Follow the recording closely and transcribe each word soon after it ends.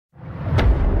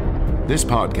This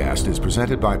podcast is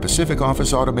presented by Pacific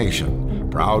Office Automation,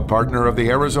 proud partner of the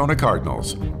Arizona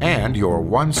Cardinals, and your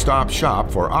one-stop shop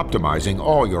for optimizing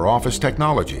all your office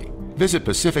technology. Visit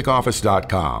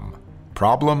pacificoffice.com.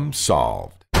 Problem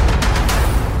solved.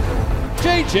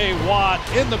 J.J. Watt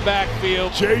in the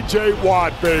backfield. J.J.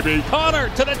 Watt, baby. Connor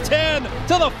to the 10,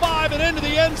 to the 5, and into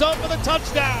the end zone for the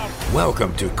touchdown.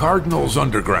 Welcome to Cardinals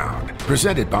Underground,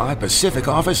 presented by Pacific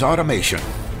Office Automation.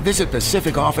 Visit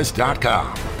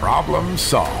pacificoffice.com. Problem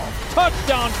solved.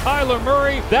 Touchdown, Kyler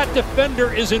Murray. That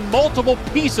defender is in multiple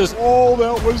pieces. Oh,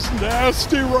 that was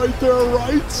nasty right there,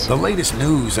 right? The latest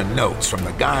news and notes from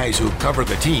the guys who cover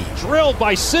the team. Drilled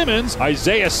by Simmons.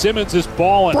 Isaiah Simmons is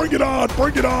balling. Bring it on,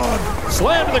 bring it on.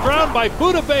 Slammed to the ground by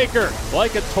Budda Baker.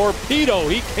 Like a torpedo,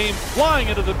 he came flying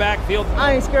into the backfield.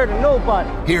 I ain't scared of nobody.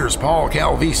 Here's Paul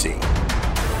Calvisi.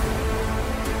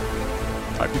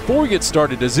 All right, before we get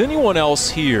started, does anyone else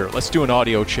hear, let's do an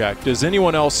audio check, does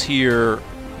anyone else hear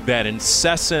that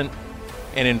incessant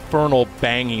and infernal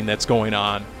banging that's going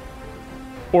on?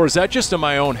 Or is that just in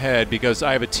my own head because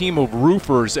I have a team of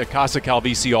roofers at Casa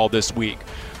Calvisi all this week?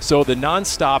 So the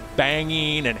nonstop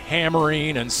banging and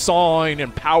hammering and sawing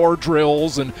and power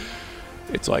drills, and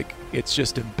it's like it's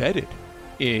just embedded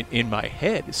in my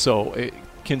head. So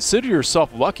consider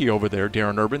yourself lucky over there,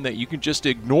 Darren Urban, that you can just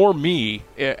ignore me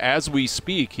as we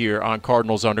speak here on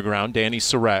Cardinals Underground, Danny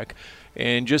Sarek,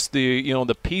 and just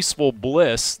the peaceful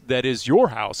bliss that is your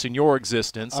house and your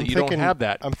existence. That you don't have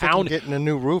that. I'm thinking getting a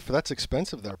new roof. That's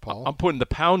expensive there, Paul. I'm putting the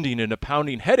pounding in a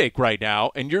pounding headache right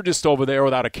now, and you're just over there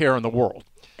without a care in the world.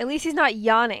 At least he's not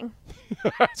yawning.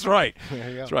 That's right.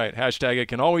 That's right. Hashtag it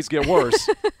can always get worse,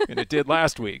 and it did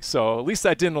last week. So at least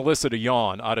that didn't elicit a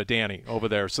yawn out of Danny over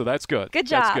there. So that's good. Good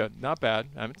job. That's good. Not bad.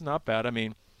 It's not bad. I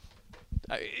mean,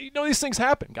 these things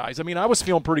happen, guys. I mean, I was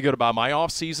feeling pretty good about my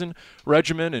off-season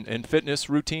regimen and fitness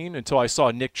routine until I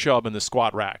saw Nick Chubb in the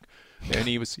squat rack. And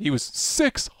he was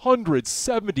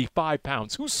 675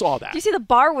 pounds. Who saw that? You see the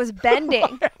bar was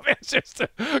bending. It's just,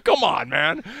 come on,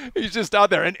 man. He's just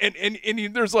out there.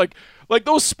 And there's like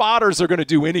those spotters are going to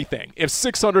do anything. If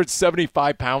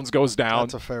 675 pounds goes down.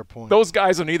 That's a fair point. Those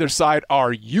guys on either side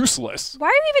are useless. Why are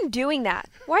you even doing that?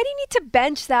 Why do you need to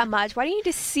bench that much? Why do you need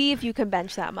to see if you can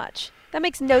bench that much? That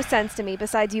makes no sense to me,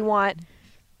 besides you want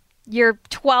your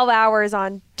 12 hours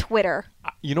on Twitter.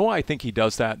 You know why I think he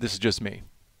does that? This is just me.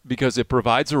 Because it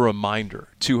provides a reminder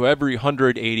to every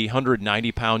 180,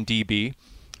 190-pound DB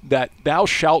that thou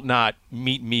shalt not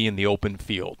meet me in the open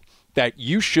field, that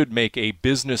you should make a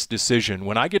business decision.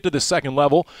 When I get to the second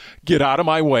level, get out of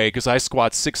my way because I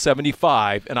squat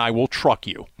 675 and I will truck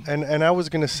you. And I was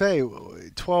going to say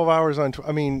 12 hours on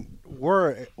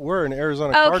we're an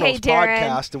Arizona Cardinals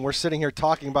podcast, and we're sitting here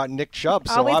talking about Nick Chubb.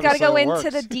 So always got to go into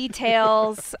works. the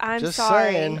details. I'm Just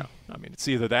sorry. saying. I mean, it's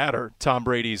either that or Tom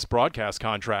Brady's broadcast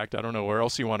contract. I don't know where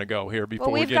else you want to go here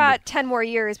before we've got 10 more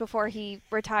years before he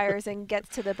retires and gets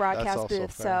to the broadcast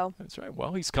booth. So that's right.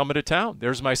 Well, he's coming to town.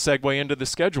 There's my segue into the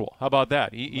schedule. How about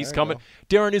that? He's coming.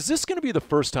 Go. Darren, is this going to be the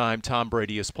first time Tom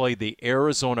Brady has played the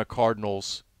Arizona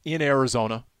Cardinals in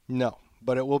Arizona? No,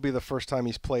 but it will be the first time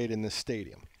he's played in this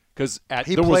stadium. Because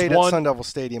he played at Sun Devil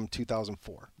Stadium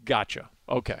 2004. Gotcha.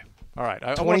 Okay. All right.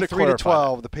 I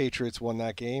 23-12, the Patriots won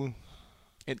that game.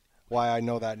 Why I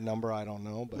know that number, I don't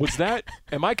know. But was that?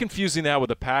 Am I confusing that with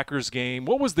the Packers game?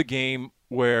 What was the game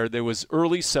where there was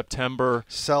early September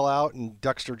sellout and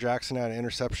Dexter Jackson had an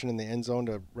interception in the end zone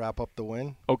to wrap up the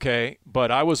win? Okay,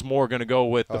 but I was more going to go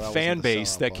with the fan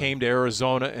base that came to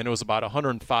Arizona, and it was about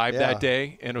 105 that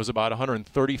day, and it was about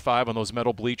 135 on those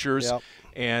metal bleachers. Yep.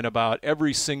 And about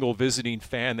every single visiting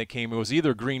fan that came, it was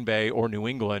either Green Bay or New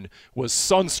England, was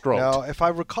sunstroked. Now, if I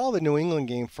recall the New England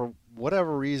game, for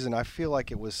whatever reason, I feel like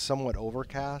it was somewhat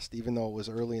overcast, even though it was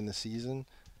early in the season.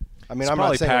 I mean, I'm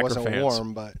not saying it wasn't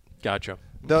warm, but gotcha.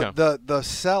 The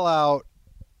sellout,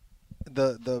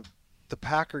 the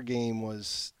Packer game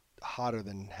was hotter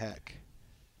than heck.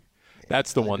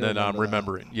 That's the one that I'm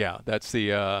remembering. Yeah, that's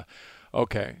the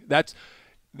okay. That's.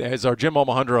 As our Jim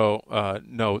Omohundro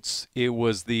notes, it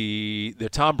was the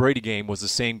Tom Brady game was the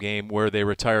same game where they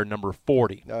retired number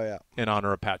 40 in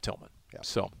honor of Pat Tillman. Yeah.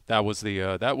 So that was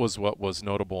what was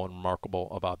notable and remarkable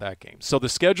about that game. So the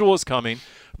schedule is coming.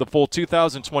 The full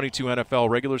 2022 NFL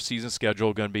regular season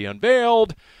schedule going to be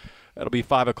unveiled. It'll be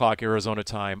 5 o'clock Arizona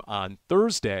time on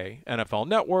Thursday. NFL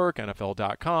Network,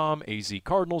 NFL.com,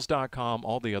 azcardinals.com,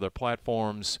 all the other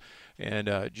platforms. And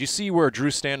did you see where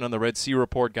Drew stand on the Red Sea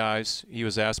Report, guys? He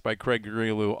was asked by Craig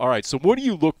Grialou, all right, so what do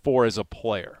you look for as a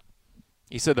player?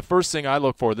 He said, the first thing I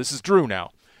look for, this is Drew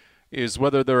now, is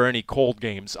whether there are any cold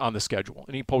games on the schedule,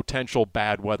 any potential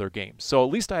bad weather games. So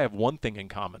at least I have one thing in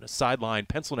common, a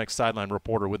pencil neck sideline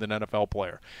reporter with an NFL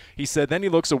player. He said then he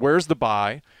looks at where's the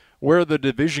bye, where are the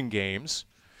division games,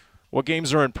 what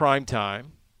games are in prime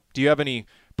time, do you have any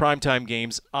primetime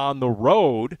games on the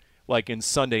road, like in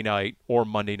Sunday night or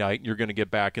Monday night, you're going to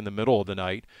get back in the middle of the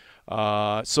night.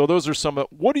 So those are some.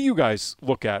 What do you guys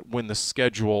look at when the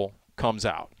schedule comes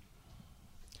out?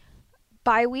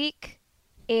 Bye week,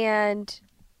 and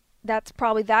that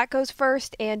goes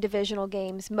first, and divisional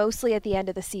games, mostly at the end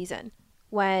of the season,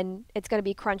 when it's going to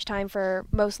be crunch time for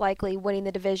most likely winning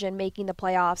the division, making the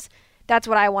playoffs. That's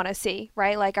what I want to see,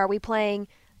 right? Like, are we playing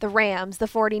the Rams, the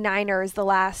 49ers, the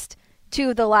last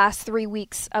 3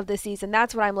 weeks of the season?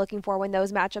 That's what I'm looking for when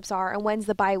those matchups are. And when's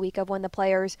the bye week of when the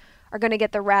players are going to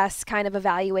get the rest, kind of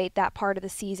evaluate that part of the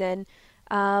season.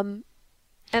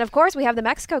 And, of course, we have the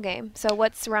Mexico game. So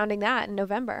what's surrounding that in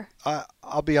November?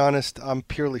 I'll be honest, I'm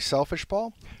purely selfish,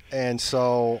 Paul. And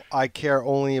so I care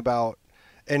only about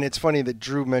 – and it's funny that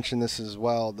Drew mentioned this as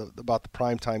well, about the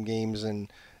primetime games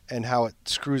and how it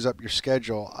screws up your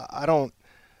schedule.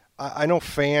 I know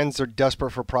fans are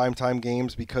desperate for primetime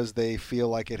games because they feel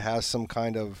like it has some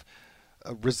kind of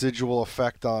a residual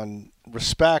effect on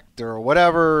respect or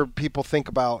whatever people think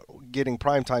about getting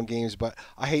primetime games, but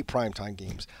I hate primetime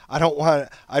games.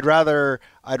 I'd rather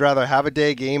have a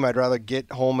day game. I'd rather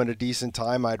get home at a decent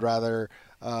time. I'd rather,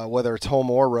 whether it's home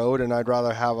or road, and I'd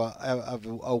rather have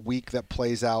a week that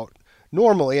plays out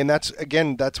normally. And that's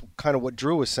kind of what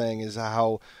Drew was saying, is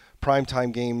how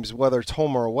primetime games, whether it's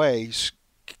home or away,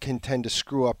 can tend to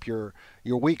screw up your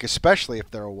week, especially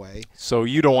if they're away. So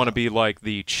you don't want to be like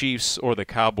the Chiefs or the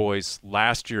Cowboys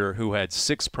last year, who had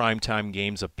 6 primetime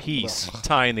games apiece,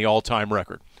 tying the all-time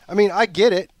record. I mean, I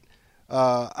get it.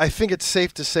 I think it's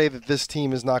safe to say that this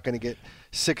team is not going to get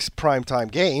 6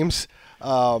 primetime games.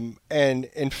 And,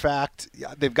 in fact,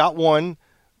 they've got one,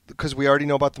 because we already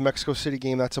know about the Mexico City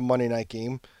game. That's a Monday night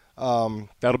game.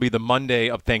 That'll be the Monday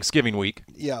of Thanksgiving week.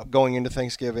 Yeah, going into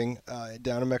Thanksgiving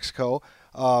down in Mexico.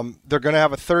 They're going to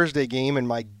have a Thursday game, and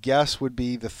my guess would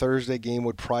be the Thursday game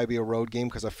would probably be a road game,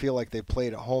 because I feel like they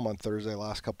played at home on Thursday the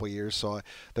last couple of years, so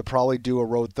they'll probably do a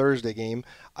road Thursday game.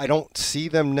 I don't see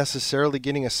them necessarily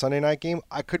getting a Sunday night game.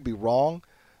 I could be wrong.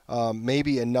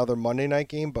 Maybe another Monday night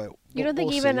game, but you don't think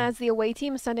we'll even see. as the away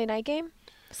team, a Sunday night game,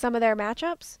 some of their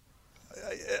matchups?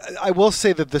 I will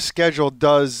say that the schedule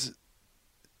does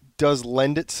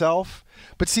lend itself.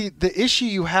 But see, the issue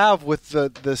you have with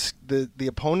the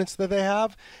opponents that they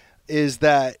have is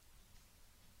that,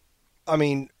 I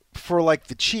mean, for like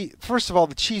the Chiefs, first of all,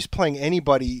 the Chiefs playing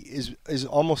anybody is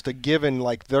almost a given.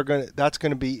 Like that's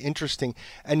gonna be interesting.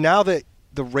 And now that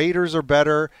the Raiders are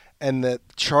better and the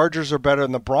Chargers are better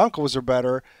and the Broncos are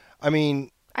better, I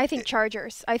mean, I think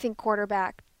Chargers. I think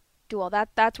quarterback duel.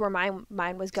 That's where my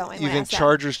mind was going. You think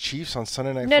Chargers Chiefs on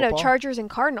Sunday Night Football? No, Chargers and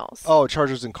Cardinals. Oh,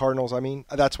 Chargers and Cardinals. I mean,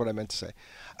 that's what I meant to say.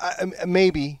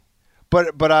 Maybe,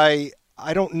 but I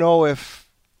don't know if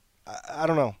I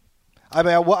don't know. I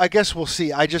mean, I guess we'll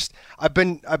see. I've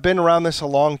been around this a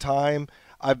long time.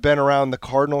 I've been around the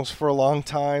Cardinals for a long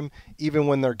time. Even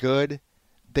when they're good,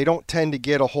 they don't tend to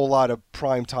get a whole lot of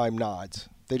primetime nods.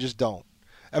 They just don't.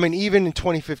 I mean, even in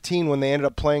 2015, when they ended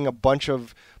up playing a bunch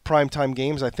of primetime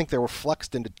games, I think they were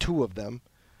flexed into 2 of them.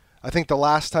 I think the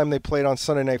last time they played on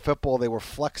Sunday Night Football, they were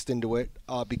flexed into it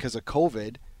because of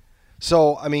COVID.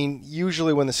 So, I mean,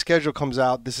 usually when the schedule comes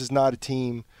out, this is not a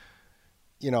team,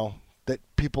 that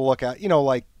people look at,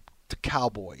 like the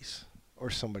Cowboys or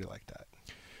somebody like that.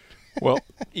 Well,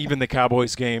 even the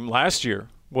Cowboys game last year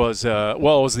was it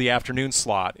was the afternoon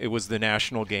slot. It was the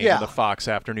national game in the Fox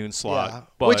afternoon slot. Yeah.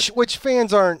 But, which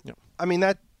fans aren't. Yeah. I mean,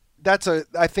 I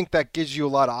think that gives you a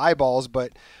lot of eyeballs,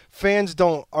 but fans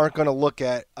aren't going to look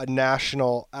at a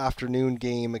national afternoon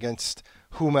game against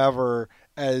whomever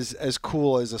as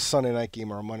cool as a Sunday night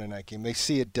game or a Monday night game. They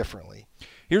see it differently.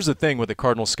 Here's the thing with the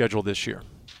Cardinals' schedule this year.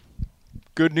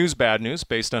 Good news, bad news,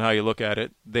 based on how you look at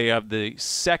it. They have the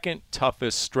second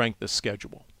toughest strength of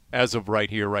schedule as of right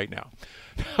here, right now.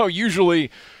 Now,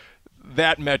 usually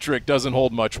that metric doesn't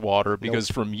hold much water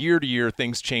because from year to year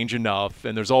things change enough,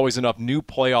 and there's always enough new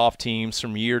playoff teams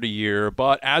from year to year.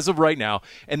 But as of right now,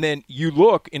 and then you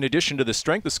look, in addition to the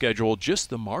strength of schedule, just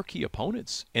the marquee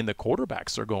opponents and the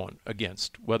quarterbacks are going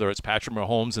against, whether it's Patrick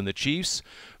Mahomes and the Chiefs,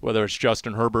 whether it's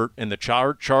Justin Herbert and the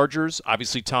Chargers,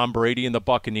 obviously Tom Brady and the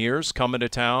Buccaneers coming to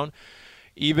town.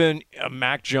 Even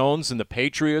Mac Jones and the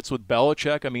Patriots with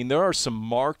Belichick. I mean, there are some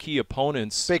marquee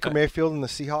opponents. Baker Mayfield and the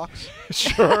Seahawks.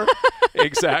 Sure.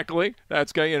 Exactly.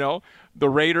 That's got, the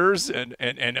Raiders and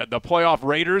the playoff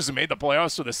Raiders who made the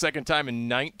playoffs for the second time in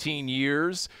 19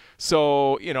 years.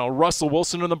 So, Russell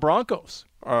Wilson and the Broncos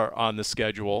are on the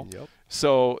schedule. Yep.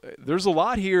 So there's a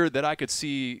lot here that I could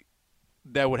see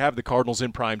that would have the Cardinals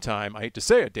in prime time. I hate to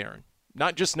say it, Darren.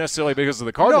 Not just necessarily because of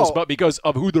the Cardinals, but because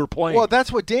of who they're playing. Well,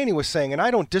 that's what Danny was saying, and I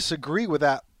don't disagree with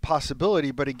that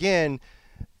possibility. But again,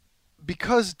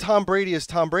 because Tom Brady is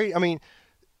Tom Brady, I mean,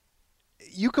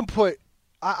 you can put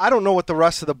 – I don't know what the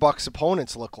rest of the Bucs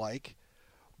opponents look like,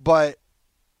 but,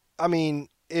 I mean,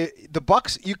 the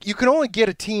Bucs – you can only get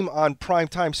a team on prime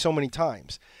time so many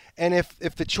times. And if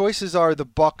the choices are the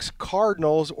Bucs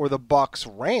Cardinals or the Bucs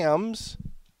Rams,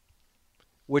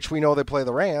 which we know they play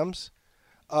the Rams –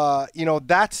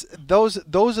 that's those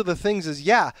are the things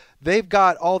they've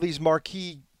got all these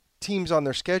marquee teams on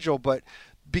their schedule, but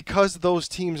because those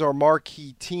teams are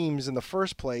marquee teams in the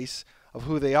first place of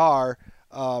who they are,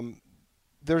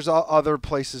 there's other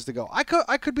places to go. I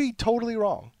could be totally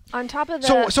wrong. On top of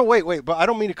that, so wait, but I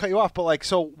don't mean to cut you off, but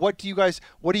what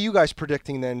are you guys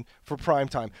predicting then for prime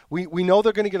time? We know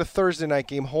they're going to get a Thursday night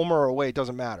game, home or away, it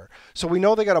doesn't matter. So we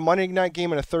know they got a Monday night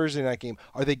game and a Thursday night game.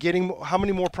 Are they getting how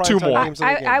many more prime time games?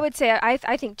 I would say I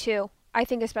think 2. I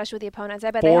think especially with the opponents,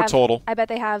 I bet 4 total. I bet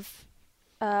they have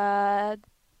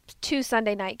 2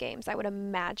 Sunday night games. I would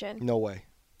imagine. No way.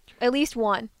 At least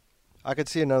 1. I could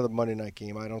see another Monday night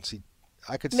game. I don't see.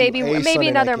 I could see maybe Sunday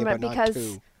another night game, but because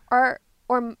not 2.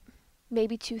 or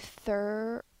maybe 2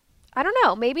 third. I don't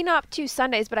know. Maybe not 2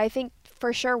 Sundays, but I think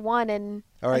for sure 1 and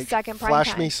all right, a second prime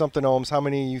flash time. me something, Ohms. How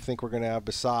many you think we're going to have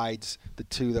besides the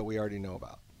 2 that we already know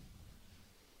about?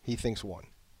 He thinks 1.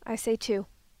 I say 2.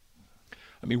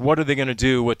 I mean, what are they going to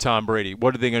do with Tom Brady?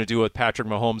 What are they going to do with Patrick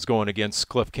Mahomes going against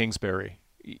Cliff Kingsbury?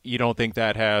 You don't think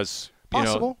that has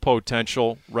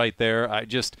potential right there?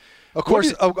 Of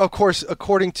course,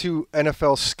 according to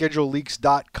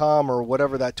NFLScheduleLeaks.com or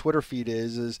whatever that Twitter feed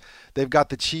is they've got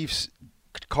the Chiefs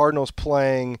Cardinals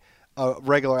playing a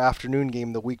regular afternoon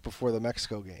game the week before the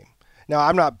Mexico game. Now,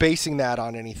 I'm not basing that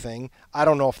on anything. I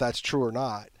don't know if that's true or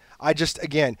not. I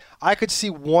could see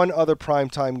one other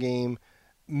primetime game.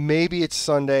 Maybe it's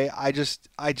Sunday. I think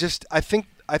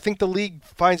the league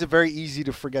finds it very easy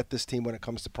to forget this team when it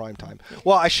comes to primetime.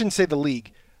 Well, I shouldn't say the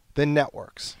league, the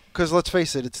networks. Because let's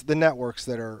face it, it's the networks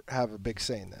that have a big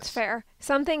say in this. It's fair.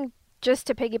 Something just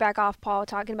to piggyback off Paul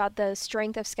talking about the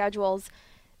strength of schedules.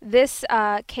 This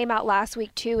came out last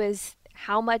week too. Is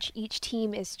how much each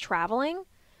team is traveling.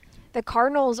 The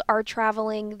Cardinals are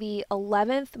traveling the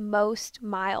 11th most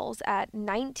miles at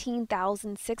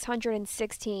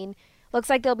 19,616. Looks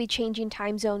like they'll be changing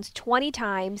time zones 20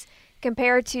 times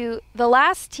compared to the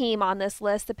last team on this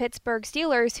list, the Pittsburgh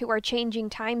Steelers, who are changing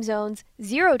time zones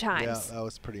 0 times. Yeah, that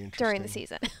was pretty interesting. During the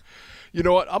season. You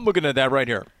know what? I'm looking at that right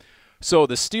here. So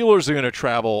the Steelers are going to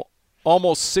travel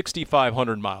almost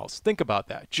 6,500 miles. Think about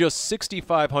that. Just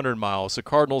 6,500 miles. The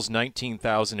Cardinals,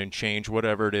 19,000 and change,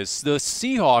 whatever it is. The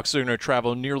Seahawks are going to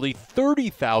travel nearly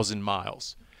 30,000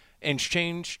 miles and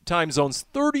change time zones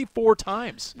 34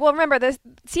 times. Well, remember,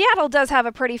 Seattle does have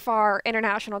a pretty far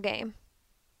international game.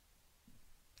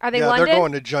 Are they London? They're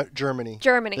going to Germany.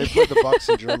 They put the Bucs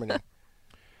in Germany.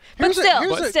 But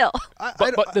still.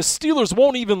 But the Steelers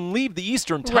won't even leave the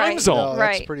Eastern time zone. No,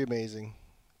 that's pretty amazing.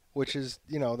 Which is,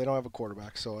 they don't have a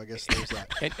quarterback, so I guess there's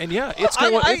that. and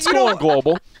it's going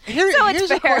global.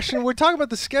 Here's a question. We're talking about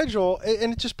the schedule,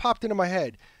 and it just popped into my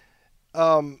head.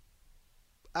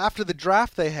 After the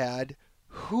draft they had,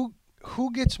 who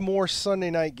gets more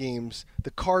Sunday night games,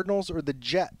 the Cardinals or the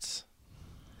Jets?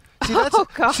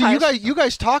 See, you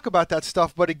guys talk about that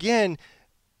stuff, but again,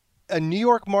 a New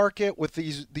York market with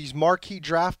these marquee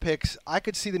draft picks, I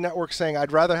could see the network saying,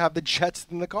 I'd rather have the Jets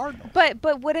than the Cardinals.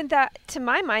 But wouldn't that, to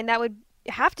my mind, that would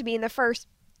have to be in the first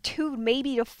 2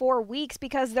 maybe to 4 weeks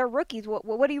because they're rookies.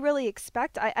 What do you really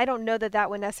expect? I don't know that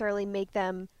would necessarily make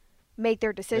them make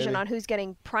their decision on who's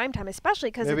getting primetime,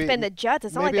 especially because it's been the Jets.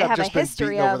 It's not like they have a history of. Maybe I've just been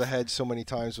beaten over the head so many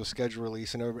times with schedule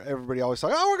release, and everybody always thought,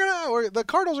 the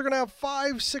Cardinals are going to have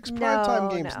 5-6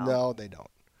 primetime games. No, they don't.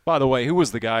 By the way, who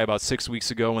was the guy about 6 weeks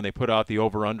ago when they put out the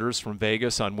over-unders from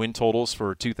Vegas on win totals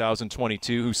for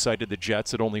 2022 who cited the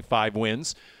Jets at only 5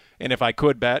 wins? And if I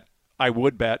could bet, I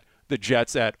would bet the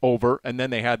Jets at over, and then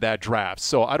they had that draft.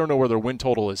 So I don't know where their win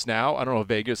total is now. I don't know if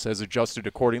Vegas has adjusted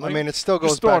accordingly. I mean, it still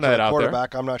goes back to the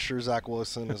quarterback. I'm not sure Zach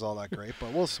Wilson is all that great,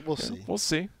 but we'll see.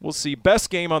 We'll see. Best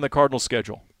game on the Cardinals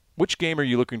schedule. Which game are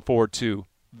you looking forward to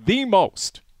the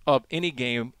most of any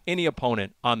game, any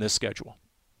opponent on this schedule?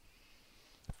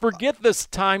 Forget this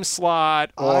time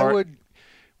slot or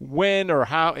when or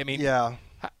how. I mean,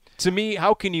 to me,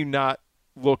 how can you not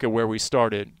look at where we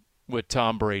started with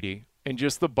Tom Brady and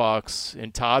just the Bucks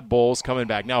and Todd Bowles coming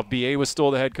back. Now, if BA was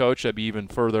still the head coach, that'd be even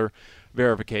further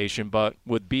verification. But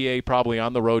with BA probably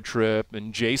on the road trip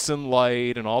and Jason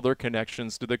Light and all their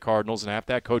connections to the Cardinals and half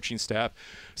that coaching staff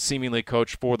seemingly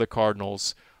coach for the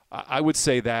Cardinals, I would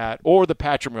say that, or the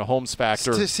Patrick Mahomes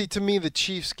factor. To me, the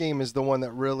Chiefs game is the one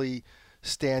that really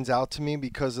stands out to me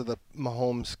because of the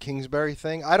Mahomes-Kingsbury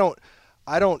thing. I don't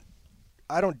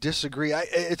disagree.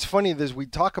 It's funny as we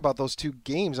talk about those two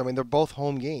games. I mean, they're both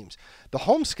home games. The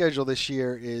home schedule this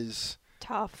year is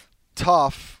tough,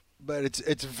 but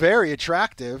it's very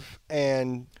attractive.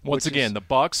 And once again, the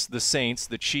Bucks, the Saints,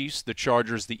 the Chiefs, the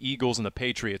Chargers, the Eagles, and the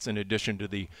Patriots, in addition to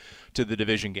the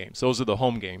division games. Those are the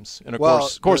home games, and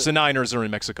of course, the Niners are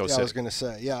in Mexico City. I was going to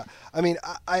say, yeah. I mean,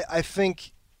 I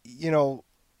think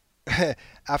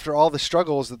after all the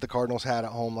struggles that the Cardinals had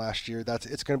at home last year,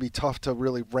 it's going to be tough to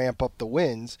really ramp up the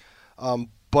wins.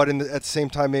 But at the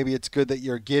same time, maybe it's good that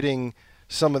you're getting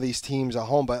some of these teams at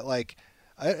home. But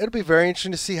it'll be very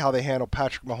interesting to see how they handle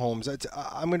Patrick Mahomes.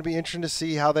 I'm going to be interested to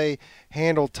see how they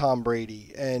handle Tom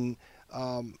Brady and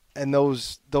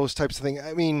those types of things.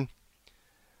 I mean,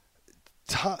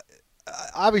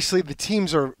 obviously the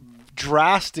teams are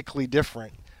drastically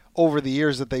different over the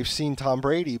years that they've seen Tom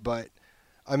Brady, but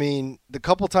I mean, the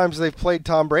couple times they've played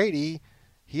Tom Brady,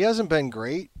 he hasn't been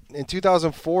great. In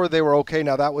 2004, they were okay.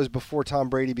 Now, that was before Tom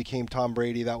Brady became Tom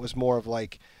Brady. That was more of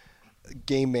like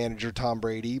game manager Tom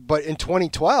Brady. But in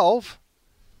 2012,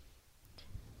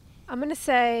 I'm going to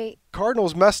say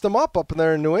Cardinals messed them up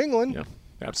there in New England. Yeah,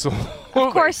 absolutely.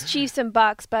 Of course, Chiefs and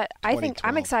Bucks, but I think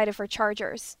I'm excited for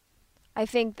Chargers. I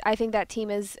think that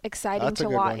team is exciting to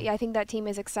watch. I think that team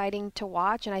is exciting to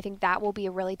watch, and I think that will be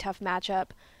a really tough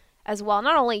matchup as well.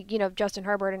 Not only, Justin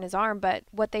Herbert and his arm, but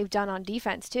what they've done on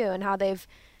defense too, and how they've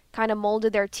kind of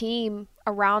molded their team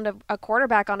around a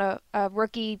quarterback on a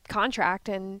rookie contract,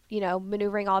 and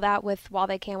maneuvering all that while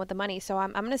they can with the money. So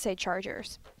I'm going to say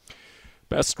Chargers.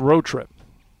 Best road trip,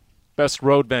 best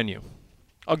road venue.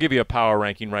 I'll give you a power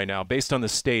ranking right now based on the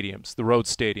stadiums, the road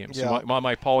stadiums. Yeah. You want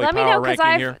my power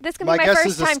ranking here? This is going to be my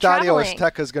first time traveling. My guess is the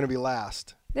Estadio Azteca is going to be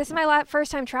last. This is my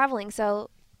first time traveling,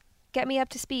 so get me up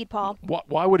to speed, Paul.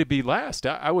 Why would it be last?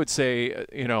 I would say,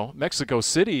 Mexico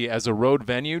City as a road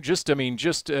venue. Just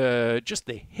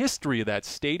the history of that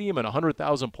stadium and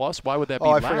 100,000 plus. Why would that be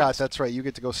last? Oh, I forgot. That's right. You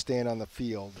get to go stand on the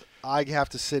field. I have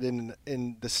to sit in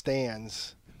the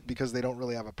stands because they don't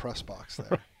really have a press box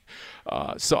there.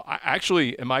 So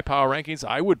actually, in my power rankings,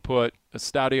 I would put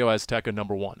Estadio Azteca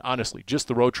number one. Honestly, just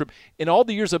the road trip. In all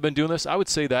the years I've been doing this, I would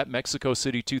say that Mexico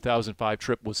City 2005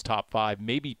 trip was top 5,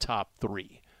 maybe top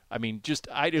 3. I mean,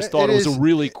 I just thought it was a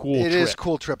really cool trip. It is a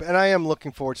cool trip, and I am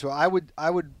looking forward to it. I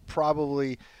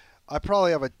probably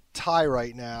have a tie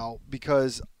right now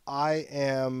because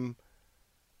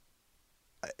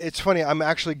it's funny, I'm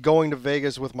actually going to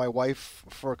Vegas with my wife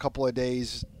for a couple of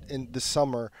days in the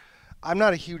summer. I'm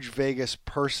not a huge Vegas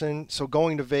person, so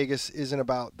going to Vegas isn't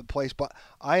about the place, but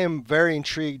I am very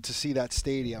intrigued to see that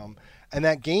stadium. And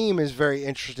that game is very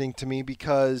interesting to me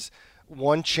because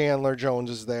one, Chandler Jones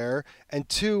is there, and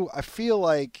two, I feel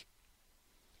like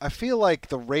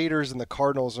the Raiders and the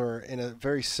Cardinals are in a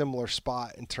very similar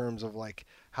spot in terms of like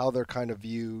how they're kind of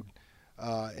viewed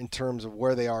in terms of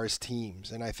where they are as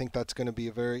teams, and I think that's going to be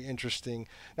a very interesting.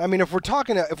 I mean, if we're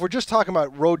just talking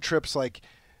about road trips, like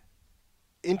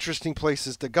interesting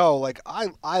places to go, like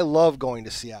I love going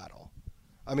to Seattle.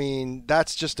 I mean,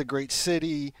 that's just a great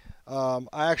city. I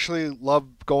actually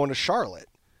love going to Charlotte.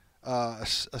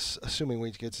 Assuming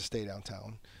we get to stay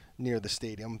downtown near the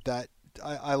stadium, that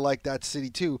I like that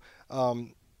city too.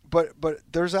 But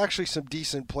there's actually some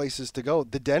decent places to go.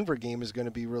 The Denver game is going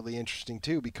to be really interesting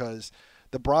too because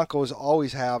the Broncos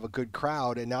always have a good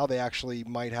crowd, and now they actually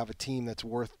might have a team that's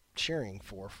worth cheering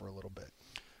for a little bit.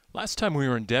 Last time we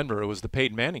were in Denver, it was the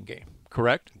Peyton Manning game,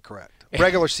 correct? Correct.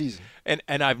 Regular season. And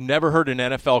I've never heard an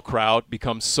NFL crowd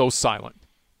become so silent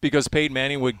because Peyton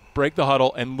Manning would break the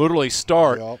huddle and literally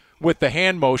start with the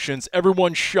hand motions.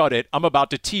 Everyone shut it. I'm about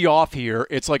to tee off here.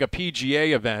 It's like a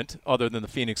PGA event other than the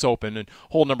Phoenix Open and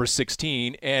hole number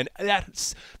 16. And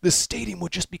the stadium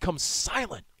would just become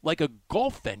silent like a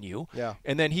golf venue. Yeah.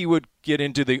 And then he would get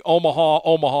into the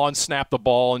Omaha and snap the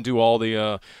ball and do all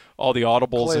the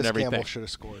audibles Calais and everything. Campbell should have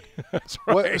scored. That's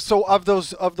right. So of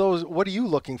those, what are you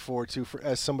looking forward to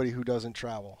as somebody who doesn't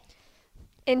travel?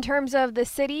 In terms of the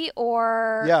city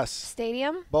or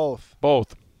stadium? Both.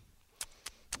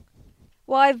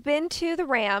 Well, I've been to the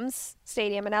Rams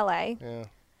Stadium in LA. Yeah.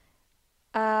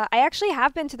 I actually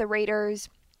have been to the Raiders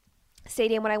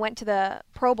Stadium when I went to the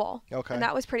Pro Bowl. Okay. And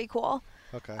that was pretty cool.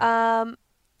 Okay.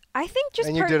 I think just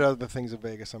and you did other things in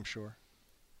Vegas, I'm sure.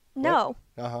 No.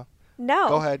 Uh-huh. No.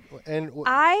 Go ahead and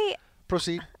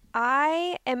proceed.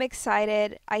 I am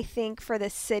excited, I think, for the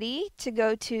city to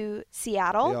go to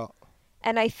Seattle. Yeah.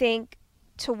 And I think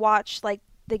to watch like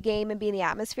the game and be in the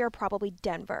atmosphere, probably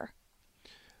Denver.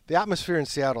 The atmosphere in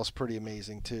Seattle is pretty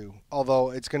amazing too.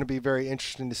 Although it's going to be very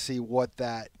interesting to see what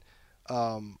that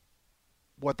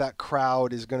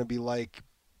crowd is going to be like.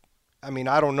 I mean,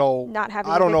 I don't know. Not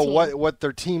having I don't a know good team. what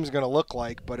their team's going to look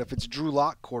like, but if it's Drew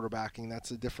Lock quarterbacking, that's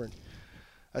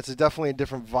definitely a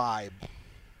different vibe.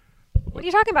 What are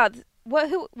you talking about?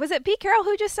 Who was it? Pete Carroll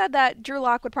who just said that Drew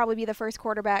Lock would probably be the first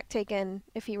quarterback taken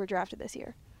if he were drafted this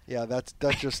year. Yeah, that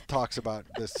just talks about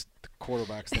the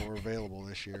quarterbacks that were available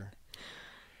this year.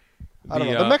 I don't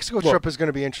know. The Mexico trip is going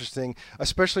to be interesting,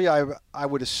 especially I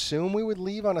would assume we would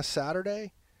leave on a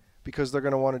Saturday because they're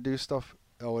going to want to do stuff.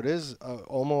 Oh, it is.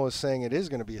 Olmo is saying it is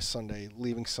going to be a Sunday,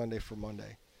 leaving Sunday for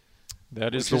Monday.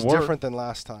 That is which the is word. Different than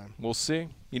last time. We'll see.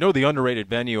 You know, the underrated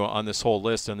venue on this whole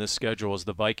list on this schedule is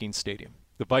the Viking Stadium.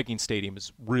 The Viking Stadium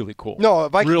is really cool. No,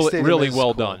 Viking Stadium really is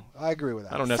well cool. done. I agree with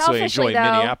that. I don't necessarily enjoy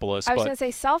Minneapolis, I was but going to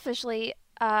say selfishly,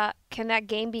 can that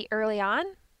game be early on?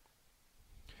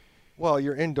 Well,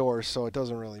 you're indoors, so it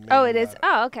doesn't really matter. Oh, it is.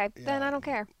 Oh, okay. Then I don't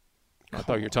care. I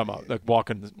thought you were talking about like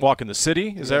walking the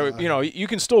city. Is that you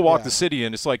can still walk the city,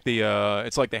 and it's like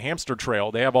the hamster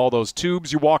trail. They have all those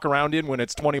tubes you walk around in when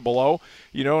it's 20 below.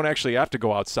 You don't actually have to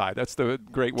go outside. That's the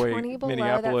great way 20 below,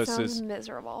 Minneapolis that sounds is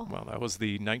miserable. Well, that was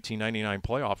the 1999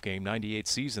 playoff game, 98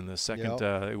 season. The second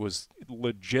it was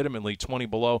legitimately 20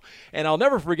 below, and I'll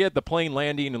never forget the plane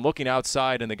landing and looking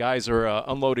outside, and the guys are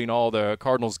unloading all the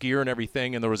Cardinals gear and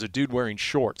everything, and there was a dude wearing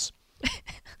shorts.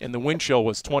 And the wind chill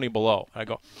was 20 below. I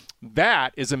go,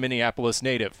 that is a Minneapolis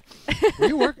native.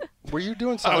 Were you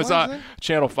doing something? I was on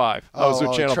Channel 5. I was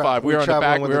with Channel 5. We were on the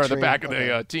back. We were on the back of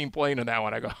the team plane in that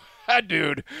one. I go, that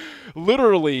dude.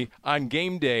 Literally on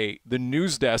game day, the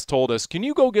news desk told us, "Can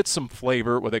you go get some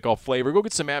flavor? What they call flavor? Go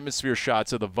get some atmosphere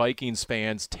shots of the Vikings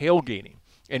fans tailgating."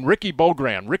 And Ricky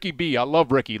Bogran, Ricky B, I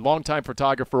love Ricky, longtime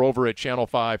photographer over at Channel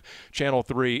 5, Channel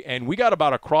 3, and we got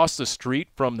about across the street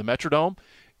from the Metrodome.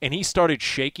 And he started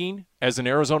shaking as an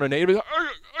Arizona native.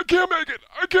 I can't make it.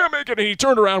 I can't make it. And he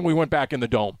turned around and we went back in the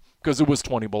dome because it was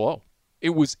 20 below.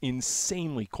 It was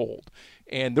insanely cold.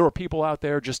 And there were people out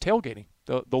there just tailgating,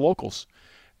 the locals.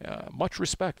 Much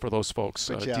respect for those folks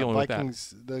dealing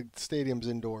Vikings, with that. The stadium's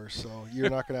indoors, so you're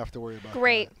not going to have to worry about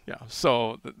Great. that. Yeah,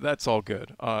 so that's all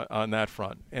good on that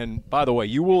front. And by the way,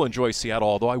 you will enjoy Seattle,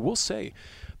 although I will say,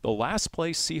 the last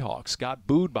place Seahawks got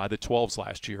booed by the 12s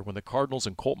last year when the Cardinals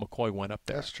and Colt McCoy went up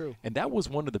there. That's true. And that was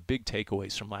one of the big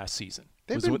takeaways from last season.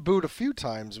 They've been booed a few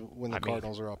times when the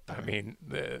Cardinals are up there. I mean,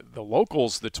 the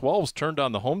locals, the 12s, turned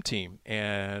on the home team.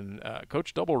 And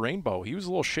Coach Double Rainbow, he was a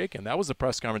little shaken. That was the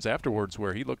press conference afterwards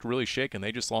where he looked really shaken.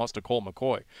 They just lost to Colt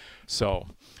McCoy. So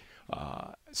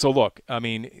look, I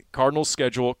mean, Cardinals'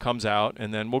 schedule comes out,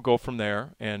 and then we'll go from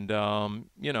there. And,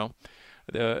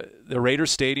 the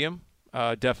Raiders Stadium,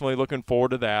 definitely looking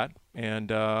forward to that, and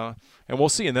we'll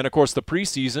see. And then, of course, the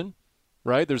preseason,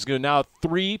 right? There's going to now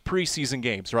 3 preseason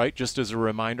games, right? Just as a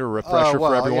reminder, a refresher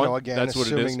for everyone. Again, that's what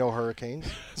it is. Assuming no hurricanes.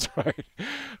 That's right.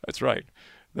 That's right.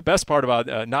 The best part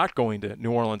about not going to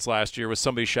New Orleans last year was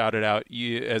somebody shouted out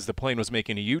as the plane was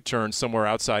making a U-turn somewhere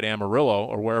outside Amarillo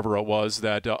or wherever it was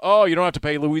that, you don't have to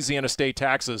pay Louisiana state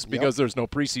taxes because there's no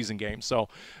preseason game. So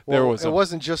there was. It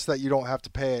wasn't just that you don't have to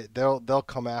pay it; they'll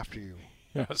come after you.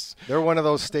 Yes. They're one of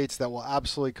those states that will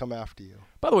absolutely come after you.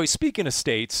 By the way, speaking of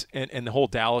states and the whole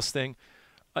Dallas thing,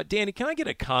 Danny, can I get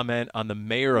a comment on the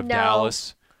mayor of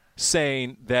Dallas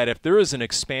saying that if there is an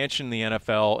expansion in the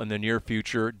NFL in the near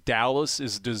future, Dallas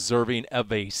is deserving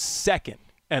of a second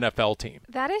NFL team?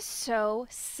 That is so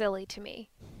silly to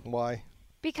me. Why?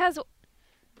 Because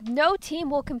no team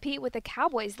will compete with the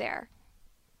Cowboys there.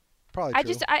 Probably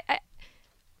true.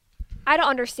 I don't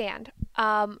understand.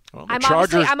 The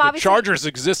Chargers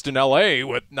exist in L.A.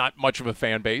 with not much of a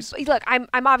fan base. Look, I'm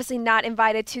obviously not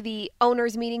invited to the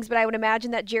owners' meetings, but I would imagine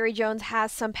that Jerry Jones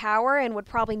has some power and would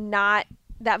probably not.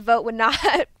 That vote would not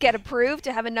get approved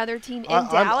to have another team in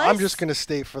Dallas. I'm just going to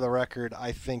state for the record,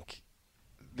 I think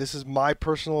this is my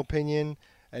personal opinion,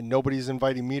 and nobody's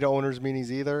inviting me to owners'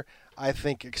 meetings either. I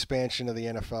think expansion of the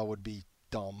NFL would be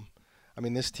dumb. I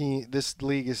mean, this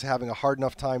league is having a hard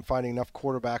enough time finding enough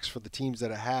quarterbacks for the teams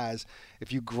that it has.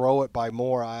 If you grow it by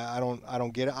more, I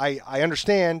don't get it. I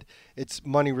understand it's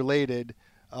money related,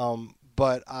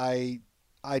 but I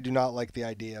do not like the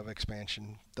idea of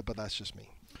expansion. But that's just me.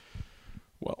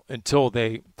 Well, until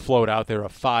they float out there a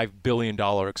 $5 billion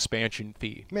expansion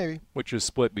fee, maybe, which is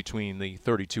split between the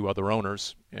 32 other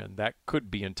owners, and that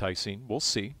could be enticing. We'll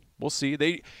see.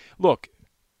 The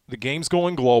game's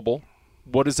going global.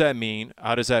 what does that mean?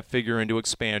 How does that figure into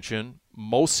expansion?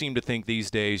 Most seem to think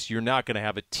these days you're not going to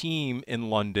have a team in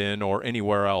London or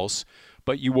anywhere else,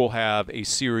 but you will have a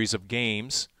series of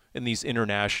games in these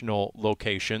international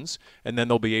locations, and then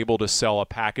they'll be able to sell a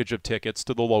package of tickets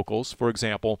to the locals. For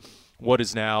example, what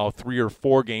is now 3 or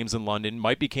 4 games in London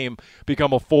might become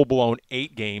a full-blown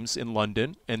 8 games in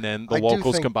London, and then the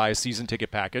locals can buy a season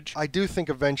ticket package. I do think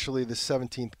eventually the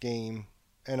 17th game,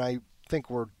 and I think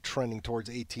we're trending towards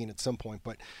 18 at some point,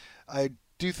 but I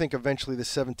do think eventually the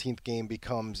 17th game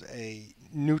becomes a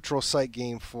neutral site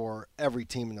game for every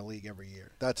team in the league every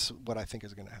year. That's what I think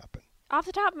is going to happen. Off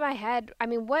the top of my head, I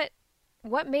mean,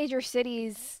 what major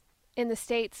cities in the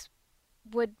States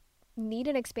would need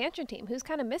an expansion team? Who's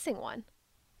kind of missing one?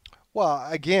 Well,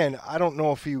 again, I don't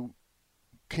know if you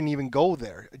can even go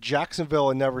there.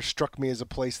 Jacksonville never struck me as a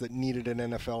place that needed an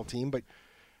NFL team, but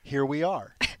here we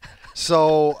are.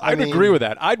 So I'd agree with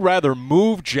that. I'd rather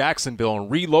move Jacksonville and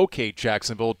relocate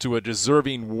Jacksonville to a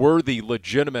deserving, worthy,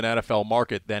 legitimate NFL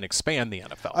market than expand the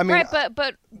NFL. I mean, right,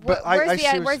 but where's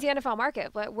the NFL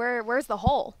market? But where's the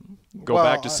hole? Go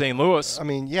back to St. Louis. I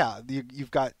mean, yeah,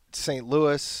 you've got St.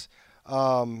 Louis.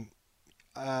 Beyond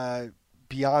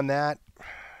that,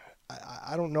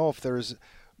 I don't know if there's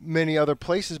many other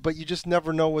places, but you just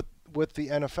never know with the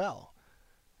NFL.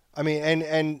 I mean,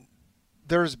 and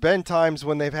there's been times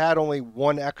when they've had only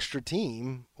one extra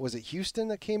team. Was it Houston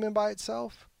that came in by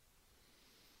itself?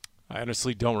 I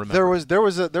honestly don't remember. There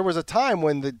was a time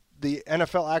when the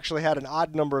NFL actually had an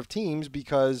odd number of teams,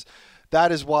 because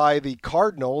that is why the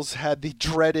Cardinals had the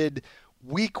dreaded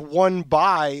Week 1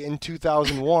 bye in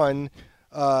 2001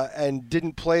 and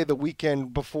didn't play the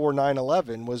weekend before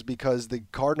 9/11, was because the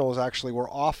Cardinals actually were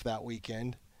off that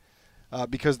weekend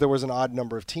because there was an odd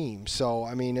number of teams. So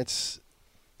I mean, it's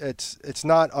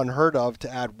not unheard of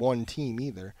to add one team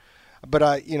either. But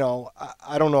I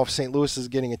don't know if St. Louis is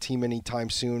getting a team anytime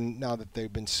soon now that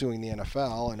they've been suing the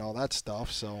NFL and all that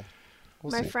stuff. So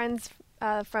we'll see. My friends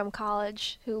from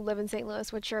college who live in St.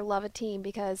 Louis would sure love a team,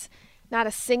 because not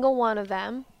a single one of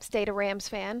them stayed a Rams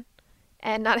fan,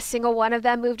 and not a single one of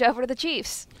them moved over to the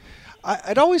Chiefs.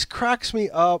 It always cracks me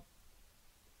up,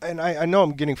 and I know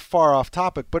I'm getting far off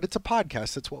topic, but it's a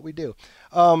podcast. That's what we do.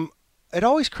 It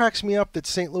always cracks me up that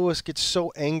St. Louis gets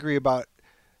so angry about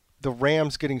the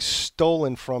Rams getting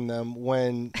stolen from them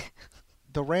when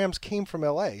the Rams came from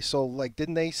L.A. So,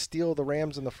 didn't they steal the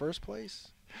Rams in the first place?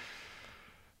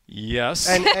 Yes.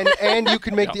 And you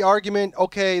can make the argument,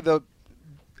 okay, the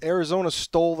Arizona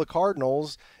stole the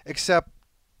Cardinals, except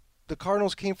the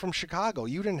Cardinals came from Chicago.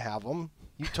 You didn't have them.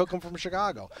 You took them from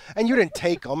Chicago. And you didn't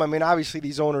take them. I mean, obviously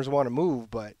these owners want to move,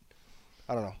 but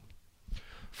I don't know.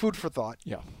 Food for thought.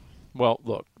 Yeah. Well,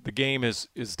 look, the game is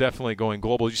definitely going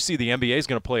global. You see the NBA is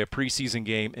going to play a preseason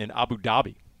game in Abu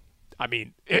Dhabi. I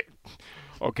mean,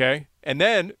 okay. And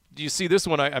then, do you see this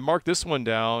one? I marked this one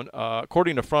down.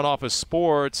 According to Front Office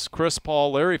Sports, Chris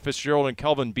Paul, Larry Fitzgerald, and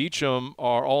Kelvin Beachum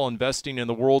are all investing in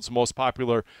the world's most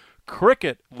popular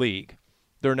cricket league.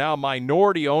 They're now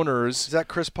minority owners. Is that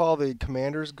Chris Paul, the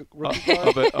Commanders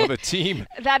of a team?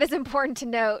 That is important to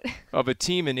note. Of a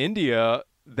team in India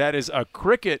that is a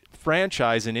cricket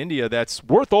franchise in India that's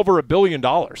worth over $1 billion.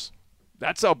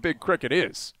 That's how big cricket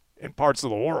is in parts of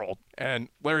the world. And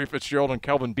Larry Fitzgerald and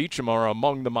Kelvin Beachum are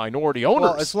among the minority owners.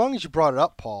 Well, as long as you brought it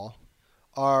up, Paul,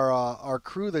 our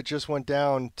crew that just went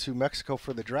down to Mexico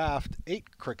for the draft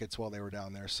ate crickets while they were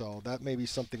down there. So that may be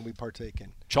something we partake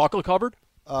in. Chocolate covered?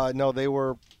 No,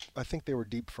 I think they were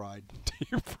deep fried.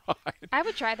 Deep fried. I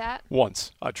would try that.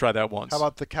 Once. I'd try that once. How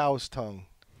about the cow's tongue?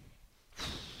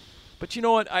 But you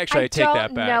know what? I take that back. I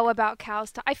don't know about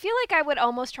cow's tongue. I feel like I would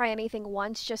almost try anything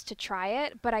once just to try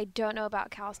it, but I don't know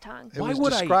about cow's tongue. It was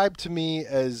described to me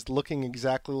as looking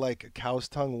exactly like a cow's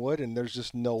tongue would, and there's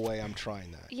just no way I'm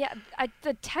trying that. Yeah,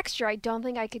 the texture I don't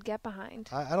think I could get behind.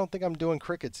 I don't think I'm doing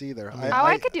crickets either.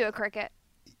 I could do a cricket.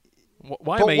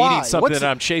 Why am I eating something that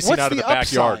I'm chasing out of the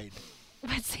backyard?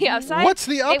 What's the upside? What's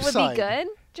the upside? It would be good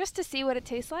just to see what it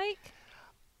tastes like.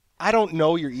 I don't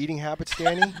know your eating habits,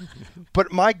 Danny,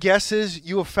 but my guess is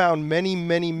you have found many,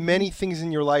 many, many things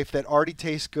in your life that already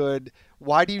taste good.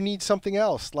 Why do you need something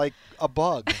else, like a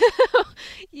bug?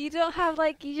 You don't have,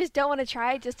 you just don't want to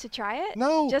try it just to try it?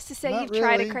 No, just to say not you've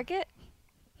tried a really. cricket?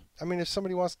 I mean, if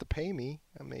somebody wants to pay me,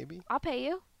 maybe. I'll pay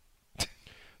you.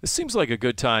 This seems like a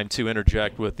good time to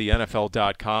interject with the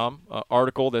NFL.com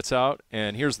article that's out,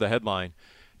 and here's the headline.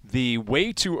 The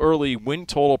way too early win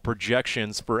total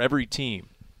projections for every team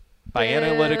by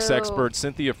analytics expert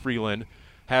Cynthia Freeland,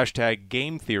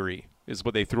 #game theory is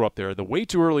what they threw up there. The way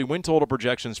too early win total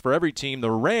projections for every team. The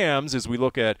Rams, as we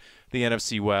look at the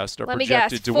NFC West, are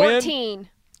projected to win. 14.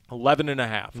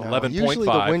 11.5, No, 11.5. usually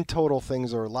the win total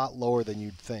things are a lot lower than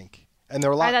you'd think, and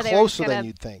they're a lot thought they were closer gonna- than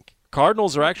you'd think.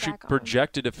 Cardinals are actually back on.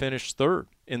 projected to finish third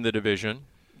in the division.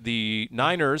 The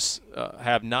Niners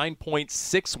have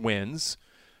 9.6 wins.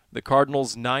 The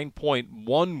Cardinals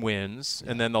 9.1 wins,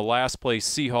 and then the last place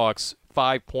Seahawks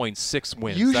 5.6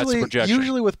 wins. That's the projection.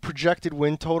 Usually with projected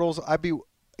win totals, do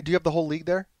you have the whole league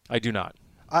there? I do not.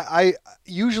 I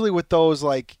usually with those,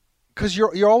 like, because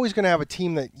you're always going to have a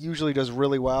team that usually does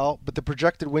really well, but the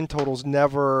projected win totals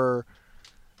never.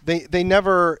 They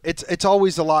never. It's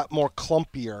always a lot more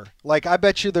clumpier. Like, I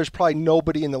bet you there's probably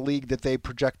nobody in the league that they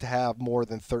project to have more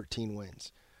than 13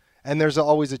 wins, and there's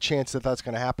always a chance that that's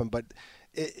going to happen. But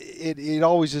it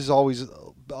always is always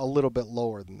a little bit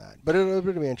lower than that. But it'll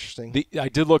be interesting. I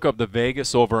did look up the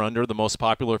Vegas over-under. The most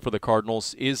popular for the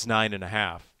Cardinals is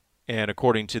 9.5. And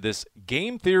according to this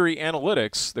Game Theory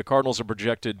Analytics, the Cardinals are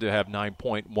projected to have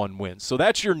 9.1 wins. So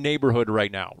that's your neighborhood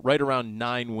right now, right around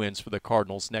 9 wins for the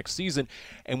Cardinals next season.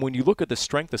 And when you look at the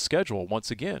strength of schedule, once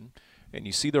again, and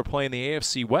you see they're playing the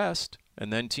AFC West,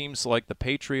 and then teams like the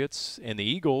Patriots and the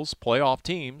Eagles, playoff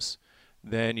teams,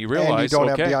 then you realize, and you don't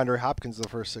okay, have DeAndre Hopkins the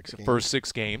first 6 games. First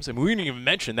 6 games. And we didn't even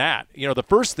mention that. You know, the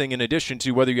first thing, in addition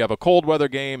to whether you have a cold weather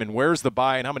game and where's the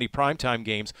bye and how many primetime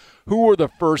games, who are the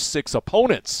first 6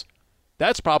 opponents?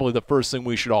 That's probably the first thing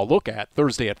we should all look at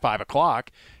Thursday at 5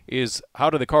 o'clock is how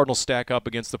do the Cardinals stack up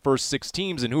against the first 6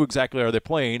 teams and who exactly are they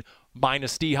playing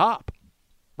minus D-Hop,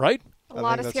 right? A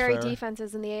lot of that's scary fair.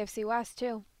 defenses in the AFC West,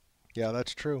 too. Yeah,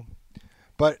 that's true.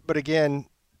 But again,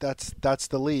 that's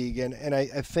the league, and I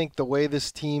think the way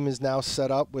this team is now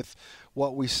set up with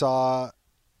what we saw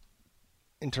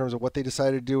in terms of what they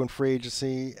decided to do in free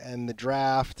agency and the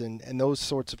draft and those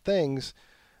sorts of things,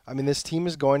 I mean, this team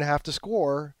is going to have to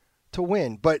score to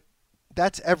win. But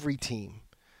that's every team.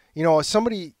 You know,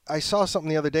 I saw something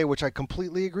the other day which I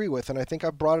completely agree with, and I think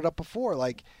I brought it up before.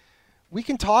 Like, we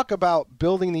can talk about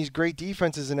building these great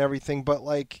defenses and everything, but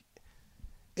like,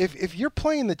 if you're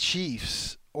playing the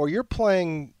Chiefs or you're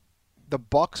playing the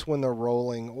Bucks when they're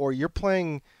rolling, or you're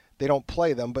playing, they don't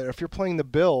play them, but if you're playing the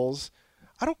Bills,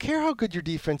 I don't care how good your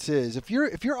defense is. If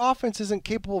your offense isn't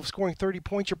capable of scoring 30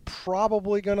 points, you're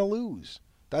probably going to lose.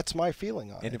 That's my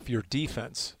feeling on it. And if your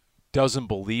defense doesn't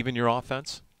believe in your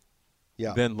offense,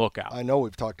 then look out. I know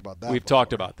we've talked about that. We've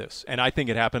talked about this. And I think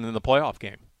it happened in the playoff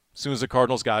game. As soon as the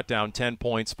Cardinals got down 10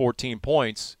 points, 14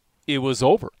 points, it was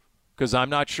over. Because I'm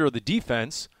not sure the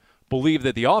defense believed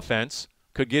that the offense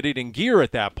could get it in gear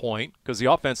at that point because the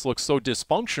offense looked so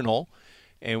dysfunctional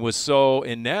and was so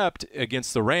inept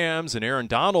against the Rams, and Aaron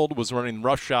Donald was running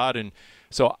roughshod. And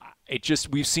so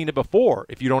we've seen it before.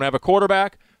 If you don't have a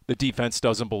quarterback, the defense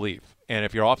doesn't believe. And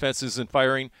if your offense isn't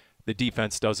firing, the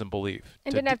defense doesn't believe.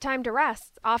 And didn't have time to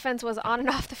rest. Offense was on and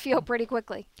off the field pretty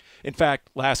quickly. In fact,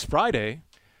 last Friday,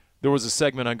 there was a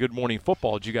segment on Good Morning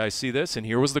Football. Did you guys see this? And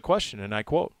here was the question, and I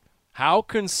quote, "How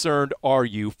concerned are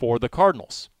you for the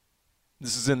Cardinals?"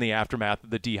 This is in the aftermath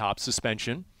of the D-Hop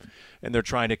suspension, and they're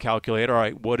trying to calculate, all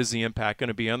right, what is the impact going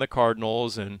to be on the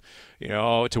Cardinals, and, you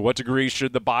know, to what degree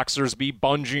should the boxers be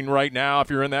bunging right now if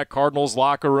you're in that Cardinals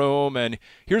locker room? And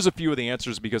here's a few of the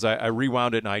answers because I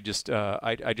rewound it and I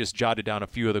just jotted down a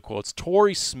few of the quotes.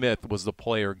 Torrey Smith was the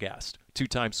player guest,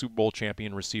 2-time Super Bowl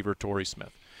champion receiver Torrey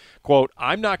Smith. Quote,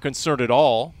 "I'm not concerned at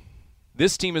all.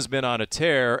 This team has been on a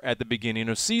tear at the beginning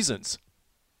of seasons."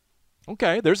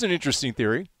 Okay, there's an interesting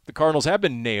theory. The Cardinals have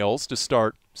been nails to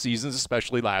start seasons,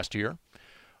 especially last year.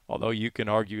 Although you can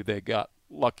argue they got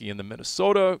lucky in the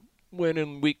Minnesota win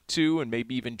in week 2 and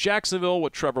maybe even Jacksonville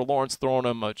with Trevor Lawrence throwing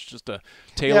them. It's just a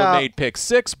tailor-made pick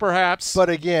 6 perhaps. But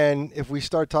again, if we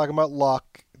start talking about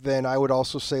luck, then I would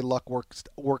also say luck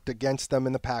worked against them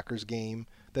in the Packers game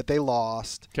that they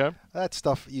lost. Okay. That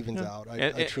stuff evens out.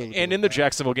 I truly and believe in the that.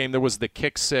 Jacksonville game, there was the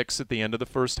kick 6 at the end of the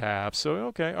first half. So,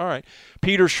 okay, all right.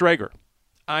 Peter Schrager,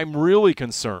 I'm really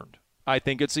concerned. I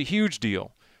think it's a huge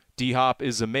deal. D-Hop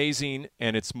is amazing,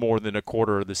 and it's more than a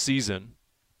quarter of the season.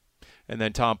 And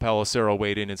then Tom Pelissero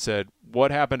weighed in and said,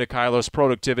 what happened to Kyler's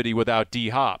productivity without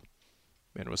D-Hop?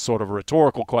 And it was sort of a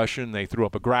rhetorical question. They threw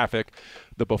up a graphic,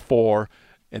 the before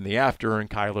and the after, and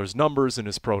Kyler's numbers and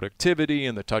his productivity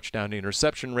and the touchdown to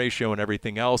interception ratio and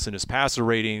everything else, and his passer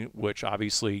rating, which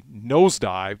obviously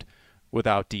nosedived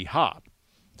without D-Hop.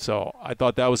 So I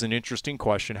thought that was an interesting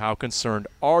question. How concerned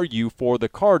are you for the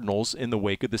Cardinals in the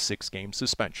wake of the 6-game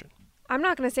suspension? I'm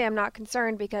not going to say I'm not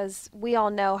concerned because we all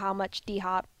know how much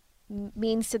D-Hop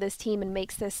means to this team and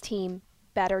makes this team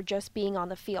better just being on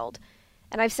the field.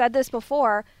 And I've said this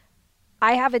before,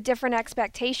 I have a different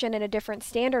expectation and a different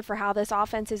standard for how this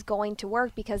offense is going to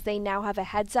work because they now have a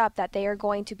heads up that they are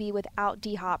going to be without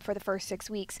D-Hop for the first 6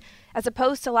 weeks, as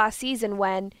opposed to last season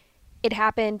when it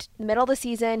happened in the middle of the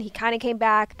season. He kind of came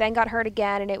back, then got hurt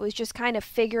again, and it was just kind of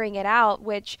figuring it out,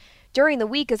 which during the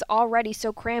week is already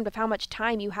so crammed with how much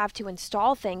time you have to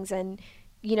install things and,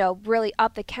 really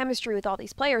up the chemistry with all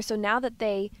these players. So now that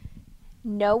they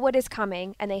know what is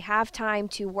coming and they have time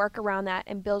to work around that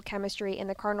and build chemistry, and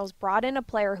the Cardinals brought in a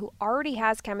player who already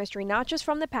has chemistry, not just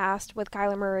from the past with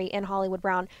Kyler Murray and Hollywood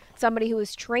Brown, somebody who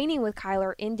was training with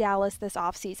Kyler in Dallas this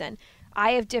offseason.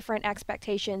 I have different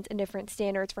expectations and different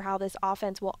standards for how this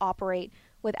offense will operate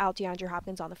without DeAndre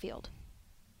Hopkins on the field.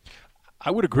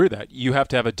 I would agree that you have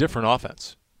to have a different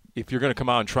offense. If you're going to come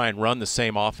out and try and run the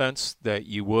same offense that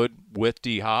you would with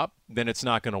D-Hop, then it's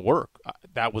not going to work.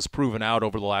 That was proven out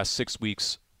over the last 6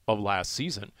 weeks of last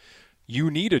season.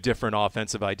 You need a different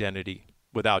offensive identity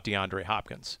without DeAndre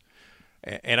Hopkins.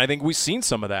 And I think we've seen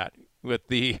some of that with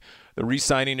the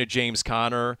re-signing of James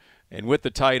Conner and with the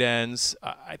tight ends.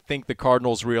 I think the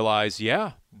Cardinals realize,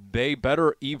 they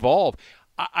better evolve.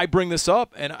 I bring this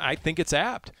up, and I think it's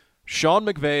apt. Sean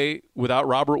McVay, without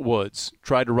Robert Woods,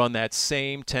 tried to run that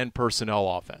same 10 personnel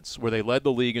offense where they led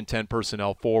the league in 10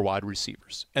 personnel, 4 wide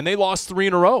receivers. And they lost 3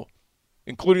 in a row,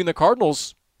 including the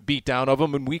Cardinals' beatdown of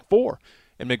them in week 4.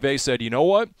 And McVay said, you know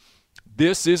what?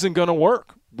 This isn't going to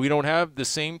work. We don't have the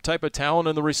same type of talent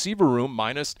in the receiver room,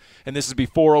 and this is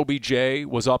before OBJ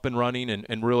was up and running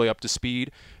and really up to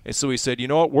speed. And so he said, you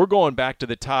know what, we're going back to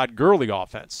the Todd Gurley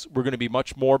offense. We're going to be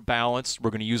much more balanced.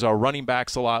 We're going to use our running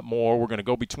backs a lot more. We're going to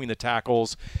go between the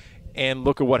tackles. And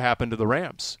look at what happened to the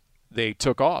Rams. They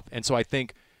took off. And so I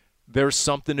think there's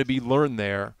something to be learned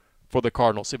there for the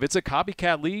Cardinals. If it's a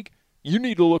copycat league, you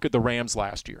need to look at the Rams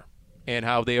last year and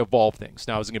how they evolved things.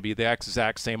 Now, is it going to be the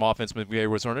exact same offense McVay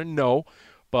was running? No.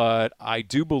 But I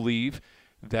do believe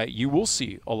that you will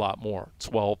see a lot more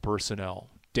 12 personnel.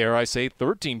 Dare I say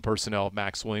 13 personnel if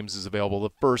Max Williams is available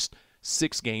the first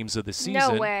 6 games of the season.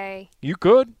 No way. You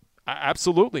could.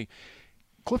 Absolutely.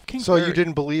 Cliff Kingsbury. So you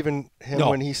didn't believe in him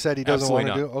when he said he doesn't want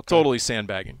to do it? Okay. Totally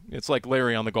sandbagging. It's like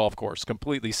Larry on the golf course,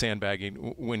 completely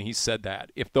sandbagging when he said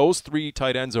that. If those 3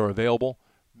 tight ends are available,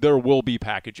 there will be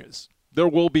packages. There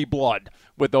will be blood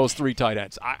with those 3 tight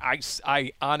ends.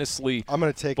 I honestly I'm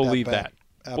going to take believe that.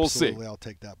 Absolutely, we'll see. I'll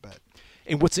take that bet.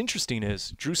 And what's interesting is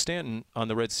Drew Stanton on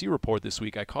the Red Sea Report this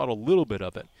week, I caught a little bit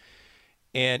of it.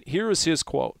 And here is his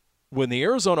quote. When the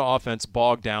Arizona offense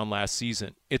bogged down last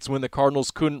season, it's when the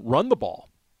Cardinals couldn't run the ball.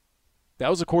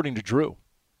 That was according to Drew,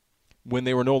 when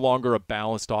they were no longer a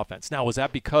balanced offense. Now, was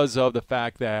that because of the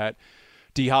fact that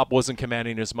D-Hop wasn't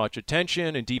commanding as much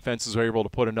attention and defenses were able to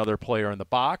put another player in the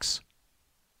box?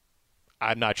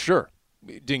 I'm not sure.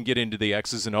 Didn't get into the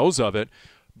X's and O's of it.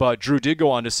 But Drew did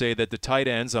go on to say that the tight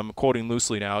ends, I'm quoting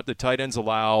loosely now, the tight ends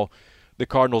allow the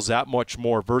Cardinals that much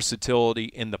more versatility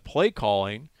in the play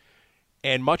calling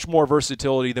and much more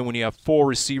versatility than when you have 4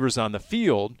 receivers on the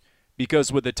field,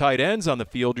 because with the tight ends on the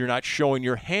field, you're not showing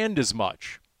your hand as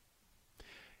much.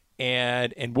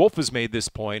 And Wolf has made this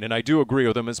point, and I do agree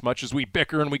with him as much as we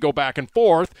bicker and we go back and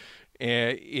forth,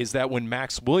 is that when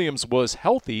Max Williams was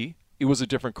healthy, it was a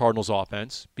different Cardinals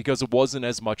offense because it wasn't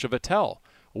as much of a tell.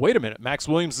 Wait a minute, Max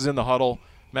Williams is in the huddle.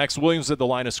 Max Williams at the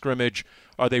line of scrimmage.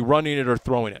 Are they running it or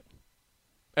throwing it?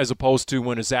 As opposed to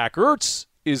when a Zach Ertz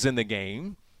is in the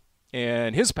game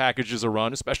and his packages are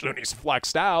run, especially when he's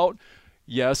flexed out,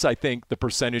 yes, I think the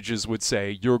percentages would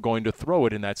say you're going to throw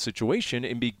it in that situation.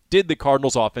 And did the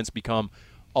Cardinals offense become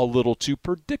a little too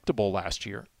predictable last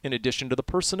year in addition to the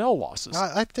personnel losses?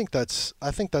 I think that's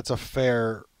a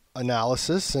fair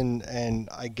analysis, and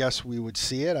I guess we would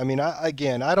see it. I mean, I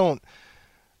don't –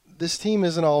 this team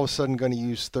isn't all of a sudden going to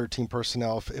use 13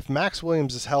 personnel. If Max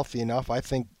Williams is healthy enough, I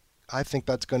think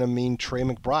that's going to mean Trey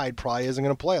McBride probably isn't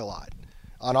going to play a lot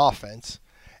on offense,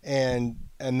 and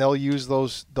they'll use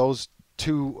those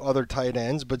 2 other tight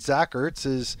ends. But Zach Ertz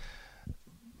is,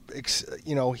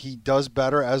 he does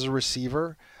better as a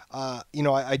receiver.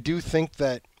 I do think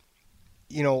that,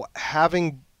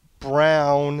 having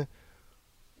Brown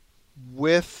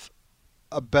with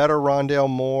a better Rondale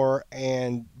Moore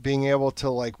and being able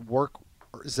to work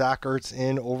Zach Ertz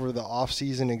in over the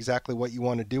offseason exactly what you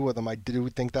want to do with him, I do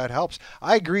think that helps.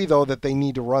 I agree, though, that they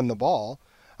need to run the ball.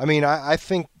 I mean, I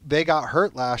think they got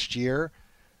hurt last year.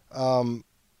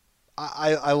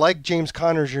 I like James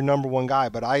Conner as your number 1 guy,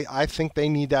 but I think they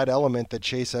need that element that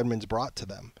Chase Edmonds brought to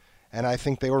them. And I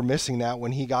think they were missing that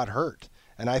when he got hurt.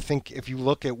 And I think if you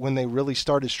look at when they really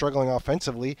started struggling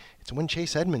offensively, it's when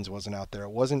Chase Edmonds wasn't out there.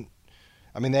 It wasn't.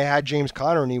 I mean, they had James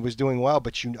Conner and he was doing well,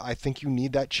 but I think you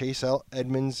need that Chase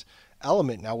Edmonds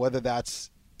element. Now, whether that's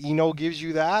Eno gives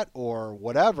you that or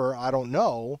whatever, I don't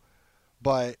know.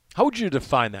 But how would you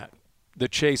define that? The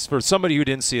Chase, for somebody who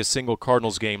didn't see a single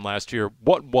Cardinals game last year,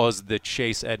 what was the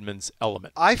Chase Edmonds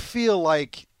element? I feel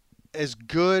like as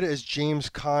good as James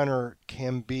Conner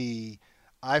can be,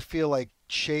 I feel like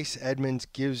Chase Edmonds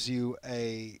gives you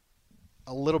a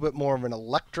little bit more of an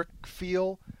electric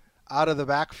feel out of the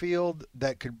backfield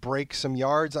that could break some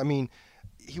yards. I mean,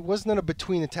 he wasn't a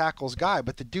between the tackles guy,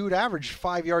 but the dude averaged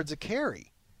 5 yards a carry.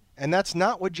 And that's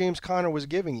not what James Conner was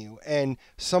giving you. And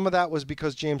some of that was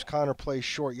because James Conner plays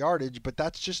short yardage, but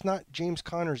that's just not James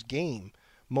Conner's game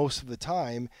most of the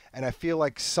time. And I feel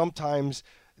like sometimes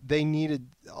they needed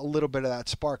a little bit of that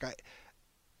spark.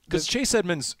 Because Chase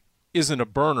Edmonds isn't a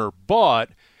burner, but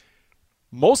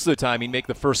most of the time he'd make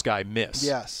the first guy miss.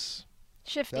 Yes.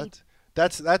 Shifty.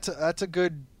 That's a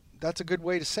good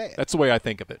way to say it. That's the way I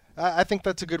think of it. I think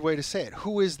that's a good way to say it.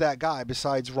 Who is that guy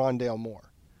besides Rondale Moore?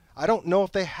 I don't know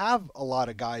if they have a lot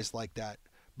of guys like that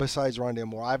besides Rondale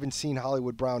Moore. I haven't seen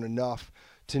Hollywood Brown enough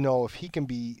to know if he can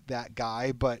be that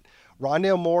guy, but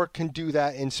Rondale Moore can do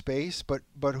that in space, but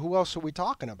who else are we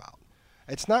talking about?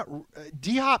 It's not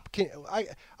D-Hop can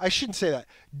I shouldn't say that.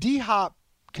 D-Hop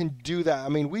can do that. I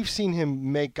mean, we've seen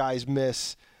him make guys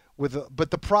miss but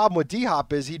the problem with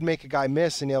D-Hop is he'd make a guy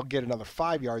miss and he'll get another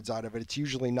 5 yards out of it. It's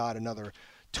usually not another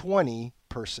 20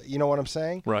 per se. You know what I'm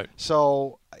saying? Right.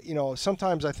 So,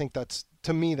 sometimes I think that's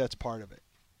part of it.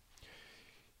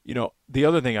 The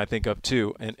other thing I think of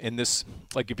too, and this,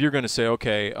 like if you're going to say,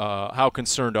 okay, how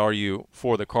concerned are you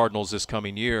for the Cardinals this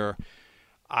coming year?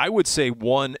 I would say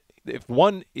if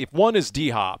one is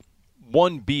D-Hop,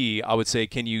 1B, I would say,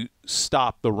 can you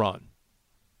stop the run?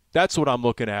 That's what I'm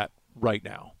looking at right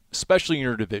now, especially in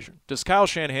your division. Does Kyle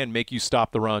Shanahan make you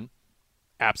stop the run?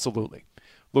 Absolutely.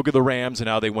 Look at the Rams and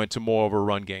how they went to more of a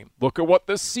run game. Look at what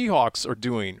the Seahawks are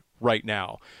doing right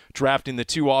now, drafting the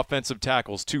 2 offensive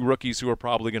tackles, 2 rookies who are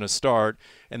probably going to start,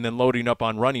 and then loading up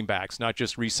on running backs, not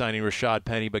just re-signing Rashad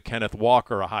Penny, but Kenneth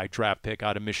Walker, a high draft pick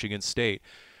out of Michigan State.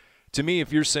 To me,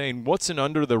 if you're saying what's an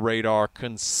under-the-radar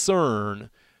concern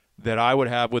that I would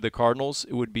have with the Cardinals,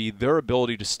 it would be their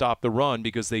ability to stop the run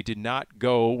because they did not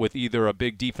go with either a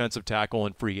big defensive tackle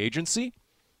in free agency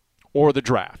or the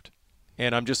draft.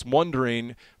 And I'm just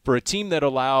wondering, for a team that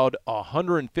allowed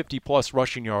 150-plus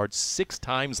rushing yards 6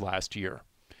 times last year,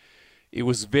 it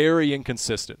was very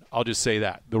inconsistent. I'll just say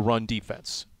that, the run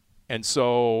defense. And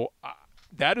so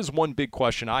that is one big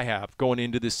question I have going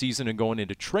into this season and going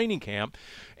into training camp,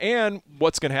 and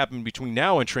what's going to happen between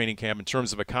now and training camp in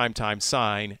terms of a time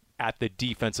sign at the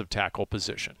defensive tackle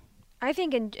position. I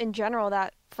think in general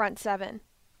that front seven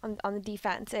on the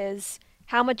defense is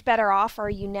how much better off are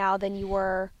you now than you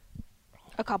were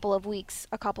a couple of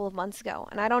months ago.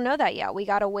 And I don't know that yet. We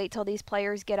got to wait till these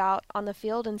players get out on the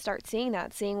field and start seeing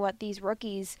what these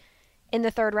rookies in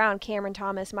the 3rd round, Cameron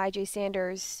Thomas, Myjai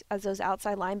Sanders, as those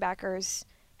outside linebackers,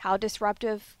 how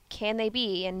disruptive can they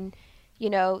be? And,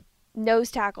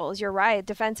 nose tackles, you're right,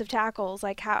 defensive tackles,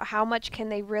 like how much can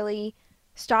they really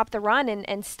stop the run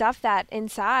and stuff that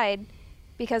inside?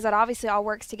 Because that obviously all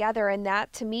works together, and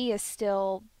that to me is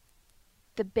still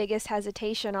the biggest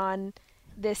hesitation on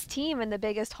this team and the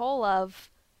biggest hole of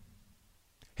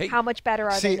how much better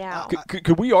are they now?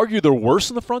 Could we argue they're worse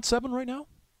in the front 7 right now?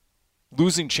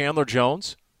 Losing Chandler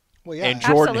Jones and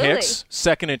Jordan Absolutely. Hicks,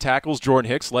 second in tackles.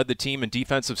 Jordan Hicks led the team in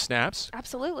defensive snaps.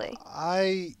 Absolutely.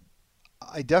 I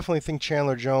definitely think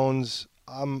Chandler Jones.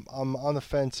 I'm on the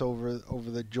fence over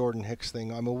the Jordan Hicks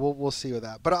thing. I mean, we'll see with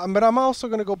that. But I'm also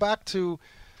going to go back to,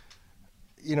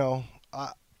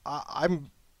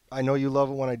 I know you love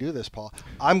it when I do this, Paul.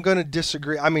 I'm going to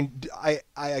disagree. I mean, I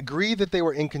agree that they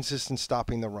were inconsistent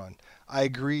stopping the run. I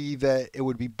agree that it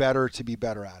would be better to be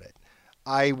better at it.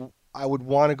 I would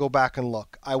want to go back and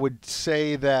look. I would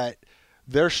say that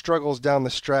their struggles down the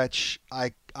stretch,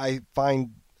 I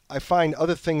find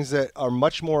other things that are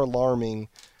much more alarming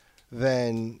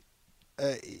than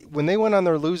when they went on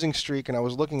their losing streak, and I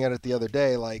was looking at it the other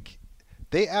day, like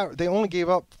they only gave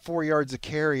up 4 yards a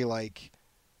carry. Like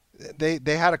they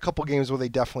had a couple games where they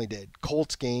definitely did.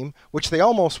 Colts game, which they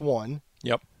almost won.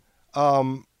 Yep.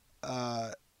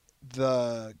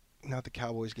 Not the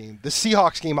Cowboys game. The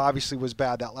Seahawks game obviously was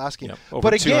bad, that last game. Yep. Over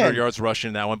but 200 again, yards rushing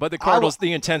in that one. But the Cardinals,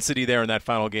 the intensity there in that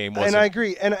final game wasn't. And I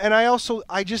agree. And I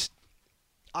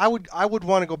would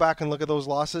want to go back and look at those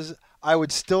losses. I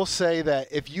would still say that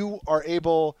if you are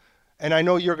able, and I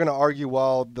know you're going to argue,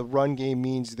 well, the run game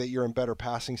means that you're in better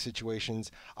passing situations.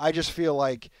 I just feel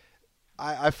like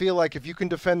I feel like if you can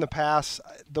defend the pass,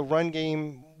 the run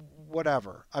game,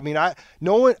 whatever. I mean, I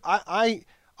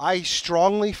I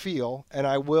strongly feel, and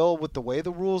I will with the way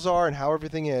the rules are and how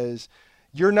everything is,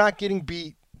 you're not getting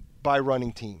beat by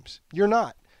running teams. You're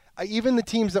not. Even the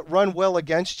teams that run well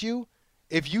against you,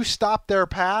 if you stop their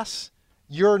pass,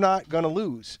 you're not going to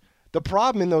lose. The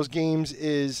problem in those games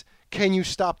is, can you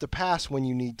stop the pass when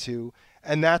you need to?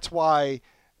 And that's why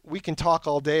we can talk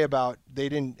all day about they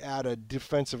didn't add a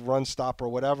defensive run stop or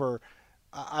whatever.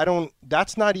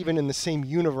 That's not even in the same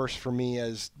universe for me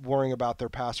as worrying about their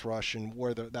pass rush and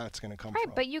where that's going to come from.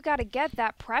 Right, but you got to get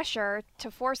that pressure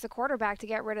to force the quarterback to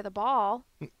get rid of the ball.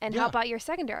 And how about your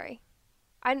secondary?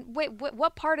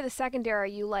 What part of the secondary are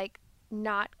you like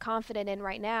not confident in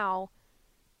right now?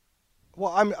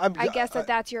 Well, I guess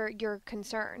that's your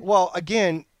concern. Well,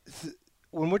 again,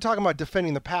 when we're talking about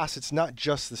defending the pass, it's not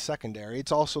just the secondary;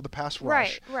 it's also the pass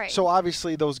rush. Right. So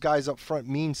obviously, those guys up front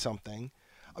mean something.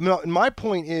 I mean, my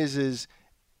point is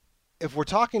if we're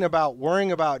talking about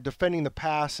worrying about defending the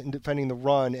pass and defending the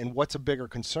run, and what's a bigger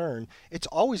concern, it's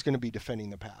always going to be defending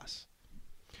the pass.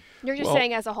 You're just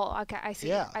saying as a whole. Okay, I see.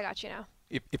 Yeah. I got you now.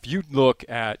 If you look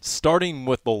at starting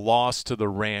with the loss to the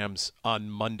Rams on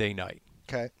Monday night,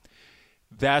 okay,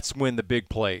 that's when the big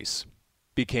plays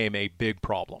became a big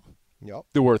problem. Yep.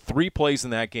 There were 3 plays in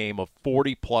that game of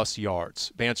 40-plus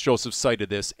yards. Vance Joseph cited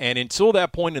this. And until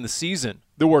that point in the season,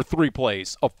 there were 3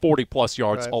 plays of 40-plus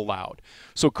yards allowed.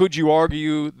 So could you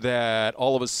argue that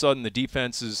all of a sudden the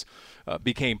defenses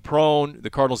became prone,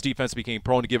 the Cardinals defense became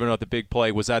prone to giving up the big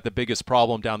play? Was that the biggest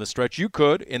problem down the stretch? You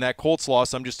could. In that Colts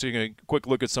loss, I'm just taking a quick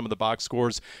look at some of the box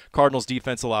scores. Cardinals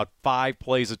defense allowed 5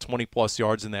 plays of 20-plus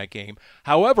yards in that game.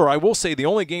 However, I will say the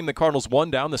only game the Cardinals won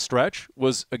down the stretch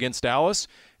was against Dallas,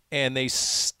 and they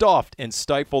stuffed and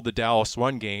stifled the Dallas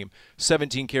run game.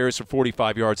 17 carries for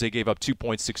 45 yards. They gave up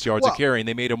 2.6 yards a carry, and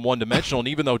they made them one-dimensional. And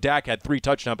even though Dak had 3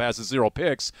 touchdown passes, 0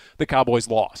 picks, the Cowboys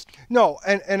lost. No,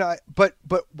 but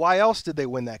why else did they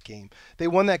win that game? They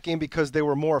won that game because they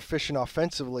were more efficient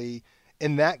offensively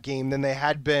in that game than they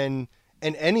had been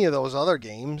in any of those other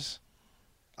games.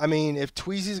 I mean, if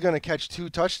Tweezy's going to catch 2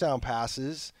 touchdown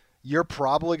passes, you're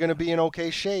probably going to be in okay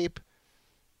shape,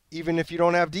 even if you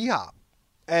don't have D-Hop.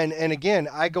 And again,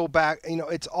 I go back,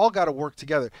 it's all got to work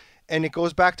together. And it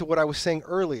goes back to what I was saying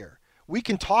earlier. We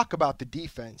can talk about the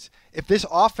defense. If this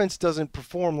offense doesn't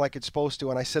perform like it's supposed to,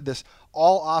 and I said this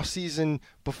all offseason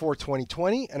before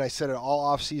 2020, and I said it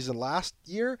all offseason last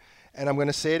year, and I'm going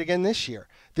to say it again this year.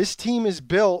 This team is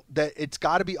built that it's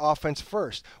got to be offense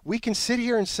first. We can sit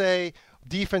here and say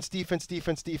defense, defense,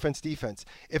 defense, defense, defense.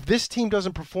 If this team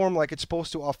doesn't perform like it's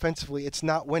supposed to offensively, it's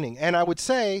not winning. And I would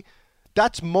say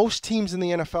that's most teams in the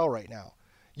NFL right now.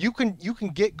 You can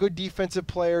get good defensive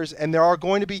players, and there are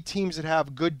going to be teams that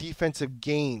have good defensive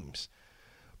games.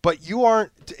 But you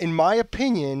aren't, in my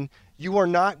opinion, you are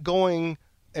not going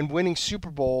and winning Super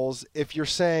Bowls if you're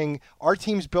saying our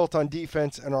team's built on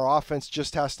defense and our offense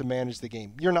just has to manage the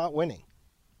game. You're not winning.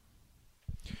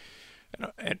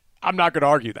 And I'm not going to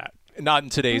argue that. Not in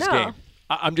today's game.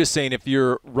 I'm just saying if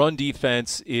your run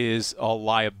defense is a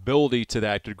liability to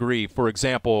that degree, for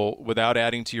example, without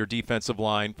adding to your defensive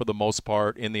line for the most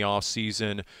part in the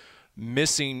offseason,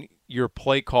 missing your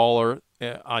play caller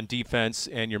on defense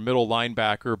and your middle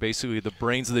linebacker, basically the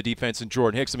brains of the defense, and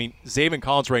Jordan Hicks. I mean, Zaven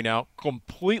Collins right now,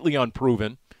 completely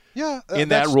unproven in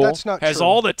that role. That's not has true.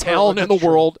 all the talent in the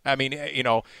world. I mean,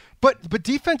 But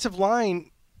defensive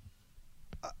line,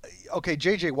 okay,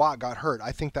 J.J. Watt got hurt.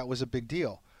 I think that was a big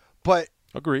deal. But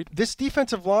agreed. This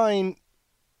defensive line,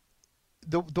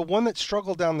 the one that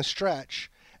struggled down the stretch,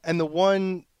 and the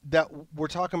one that we're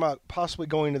talking about possibly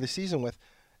going into the season with,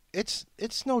 it's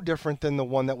no different than the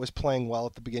one that was playing well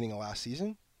at the beginning of last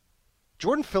season.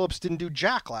 Jordan Phillips didn't do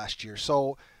jack last year,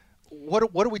 so what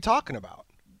are we talking about?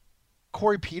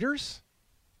 Corey Peters?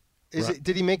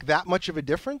 Did he make that much of a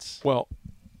difference? Well,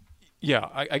 yeah,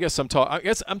 I guess I'm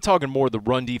talking more the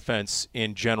run defense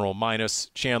in general,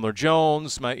 minus Chandler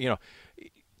Jones.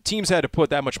 Teams had to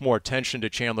put that much more attention to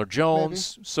Chandler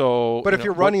Jones. Maybe. So, but if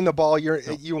you're running the ball,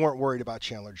 you weren't worried about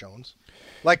Chandler Jones.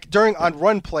 Like on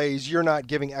run plays, you're not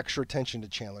giving extra attention to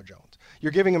Chandler Jones.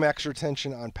 You're giving him extra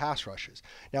attention on pass rushes.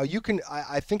 Now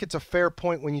I think it's a fair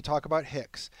point when you talk about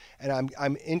Hicks, and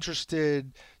I'm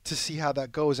interested to see how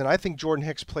that goes. And I think Jordan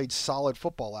Hicks played solid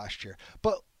football last year,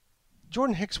 but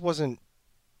Jordan Hicks wasn't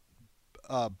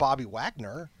Bobby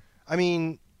Wagner. I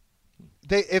mean,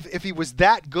 if he was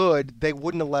that good, they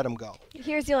wouldn't have let him go.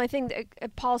 Here's the only thing,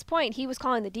 at Paul's point, he was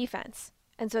calling the defense.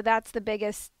 And so that's the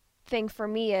biggest thing for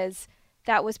me is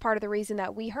that was part of the reason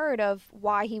that we heard of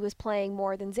why he was playing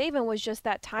more than Zaven was just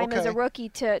that time as a rookie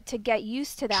to get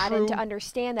used to that and to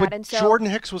understand that. But and so Jordan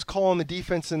Hicks was calling the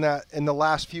defense in the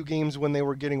last few games when they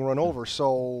were getting run over.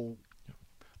 So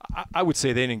I would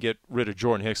say they didn't get rid of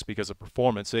Jordan Hicks because of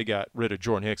performance. They got rid of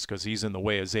Jordan Hicks because he's in the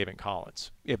way of Zaven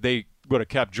Collins. If they would have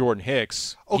kept Jordan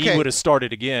Hicks, he would have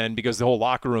started again because the whole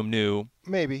locker room knew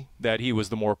maybe that he was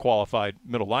the more qualified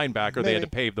middle linebacker. Maybe. They had to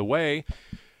pave the way.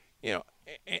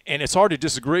 And it's hard to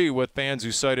disagree with fans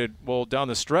who cited, well, down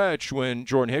the stretch when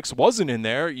Jordan Hicks wasn't in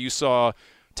there, you saw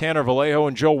Tanner Vallejo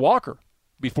and Joe Walker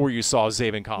before you saw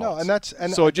Zaven Collins. No,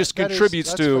 so it just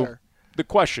contributes to fair. The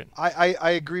question.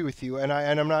 I agree with you, and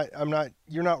I'm not.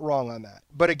 You're not wrong on that.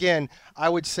 But again, I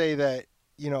would say that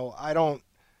I don't.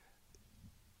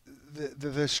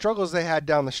 The struggles they had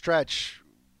down the stretch,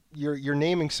 you're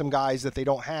naming some guys that they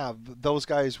don't have. Those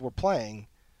guys were playing,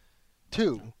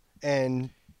 too, and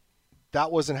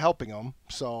that wasn't helping them.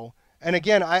 So, and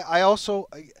again, I also.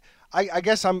 I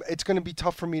guess it's going to be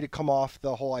tough for me to come off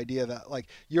the whole idea that, like,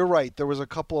 you're right, there was a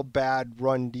couple of bad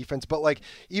run defense, but, like,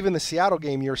 even the Seattle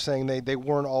game, you're saying they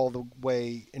weren't all the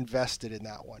way invested in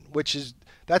that one,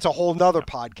 that's a whole nother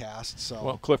podcast. So,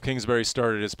 well, Cliff Kingsbury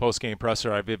started his post-game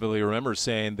presser. I vividly remember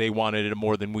saying they wanted it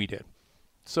more than we did.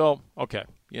 So, okay.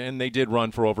 Yeah, and they did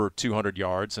run for over 200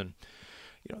 yards, and,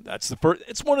 that's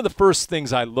it's one of the first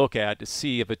things I look at to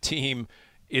see if a team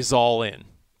is all in.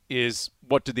 Is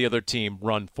what did the other team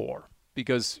run for?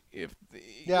 Because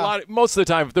most of the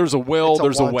time, if there's a will,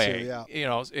 there's a way.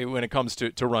 When it comes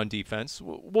to run defense,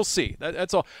 we'll see.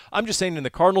 That's all. I'm just saying in the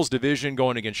Cardinals division,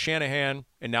 going against Shanahan,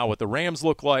 and now what the Rams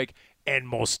look like, and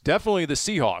most definitely the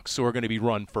Seahawks, who are going to be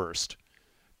run first.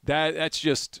 That's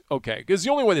just okay. Because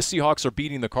the only way the Seahawks are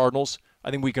beating the Cardinals,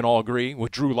 I think we can all agree,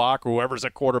 with Drew Lock or whoever's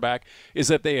at quarterback, is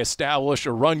that they establish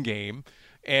a run game,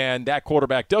 and that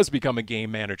quarterback does become a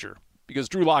game manager. Because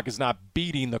Drew Lock is not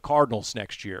beating the Cardinals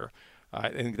next year. I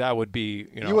think that would be,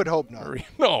 You would hope not.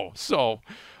 No. So,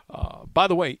 by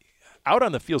the way, out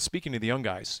on the field, speaking to the young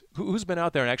guys, who's been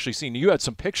out there and actually seen? You had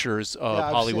some pictures of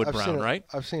Hollywood Brown, right?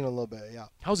 I've seen a little bit, yeah.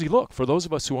 How's he look? For those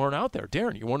of us who aren't out there,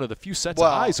 Darren, you're one of the few sets of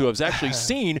eyes who have actually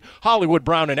seen Hollywood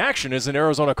Brown in action as an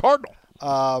Arizona Cardinal.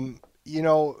 For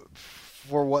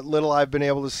what little I've been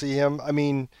able to see him, I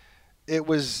mean, it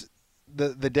was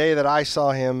the day that I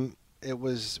saw him, it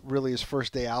was really his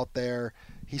first day out there.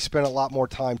 He spent a lot more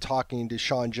time talking to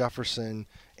Sean Jefferson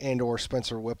and or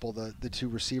Spencer Whipple, the two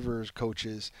receivers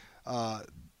coaches,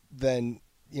 than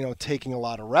taking a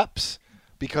lot of reps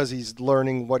because he's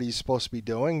learning what he's supposed to be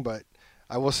doing. But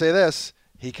I will say this,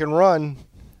 he can run.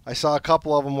 I saw a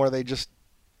couple of them where you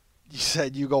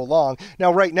said you go long.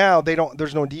 Now right now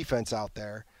there's no defense out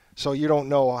there, so you don't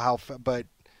know but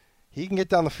he can get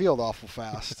down the field awful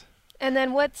fast. And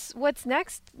then what's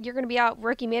next? You're going to be out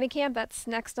rookie minicamp. That's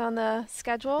next on the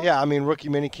schedule? Yeah, I mean, rookie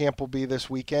minicamp will be this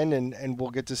weekend, and we'll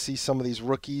get to see some of these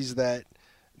rookies that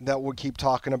we'll keep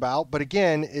talking about. But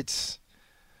again,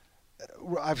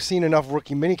 I've seen enough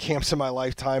rookie minicamps in my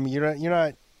lifetime.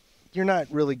 You're not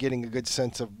really getting a good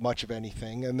sense of much of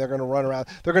anything, and they're going to run around.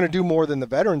 They're going to do more than the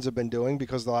veterans have been doing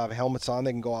because they'll have helmets on.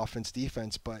 They can go offense,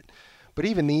 defense. But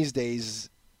even these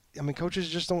days, I mean, coaches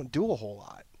just don't do a whole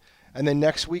lot. And then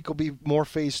next week will be more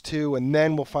phase 2, and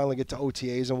then we'll finally get to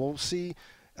OTAs, and we'll see.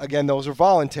 Again, those are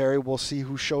voluntary. We'll see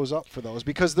who shows up for those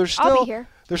because I'll be here.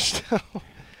 There's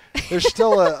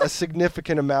still a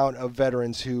significant amount of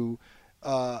veterans who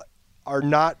are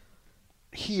not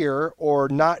here or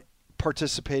not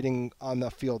participating on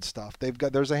the field stuff.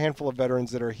 There's a handful of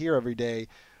veterans that are here every day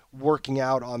working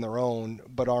out on their own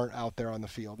but aren't out there on the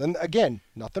field. And again,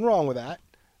 nothing wrong with that.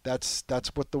 That's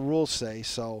what the rules say.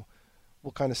 So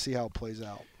we'll kind of see how it plays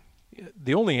out.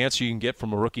 The only answer you can get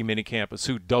from a rookie minicamp is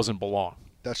who doesn't belong.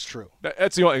 That's true.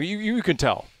 That's the only you can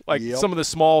tell. Like some of the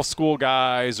small school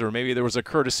guys, or maybe there was a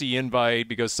courtesy invite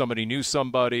because somebody knew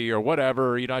somebody or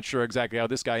whatever. You're not sure exactly how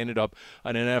this guy ended up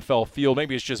on an NFL field.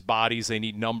 Maybe it's just bodies. They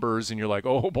need numbers, and you're like,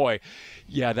 oh boy,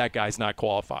 yeah, that guy's not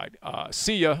qualified.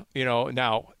 See ya.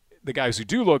 Now the guys who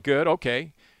do look good,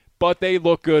 okay, but they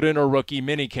look good in a rookie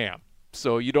minicamp.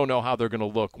 So you don't know how they're going to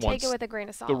look once Take it with a grain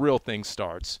of salt. The real thing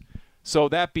starts. So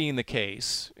that being the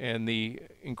case, and the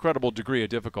incredible degree of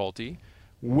difficulty,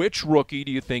 which rookie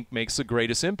do you think makes the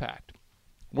greatest impact?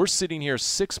 We're sitting here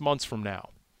 6 months from now.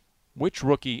 Which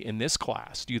rookie in this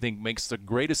class do you think makes the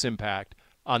greatest impact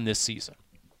on this season?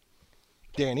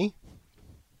 Danny?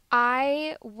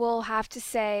 I will have to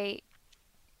say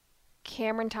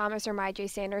Cameron Thomas or Myjai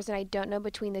Sanders, and I don't know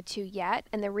between the two yet.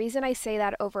 And the reason I say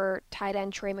that over tight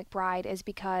end Trey McBride is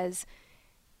because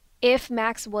if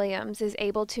Max Williams is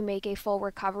able to make a full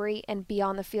recovery and be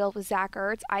on the field with Zach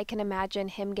Ertz, I can imagine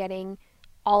him getting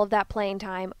all of that playing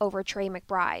time over Trey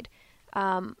McBride.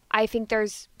 I think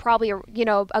there's probably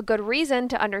a good reason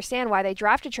to understand why they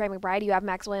drafted Trey McBride. You have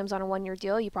Max Williams on a 1-year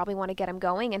deal. You probably want to get him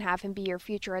going and have him be your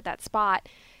future at that spot.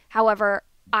 However,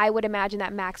 I would imagine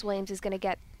that Max Williams is going to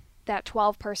get that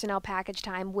 12 personnel package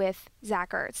time with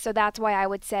Zach Ertz. So that's why I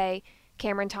would say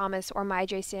Cameron Thomas or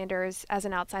Myjai Sanders as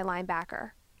an outside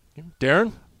linebacker.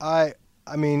 Darren? I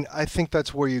mean, I think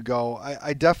that's where you go.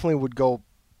 I definitely would go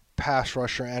pass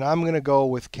rusher, and I'm going to go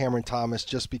with Cameron Thomas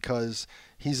just because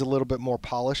he's a little bit more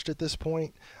polished at this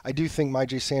point. I do think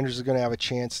Myjai Sanders is going to have a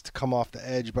chance to come off the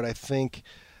edge, but I think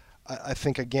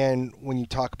again, when you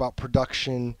talk about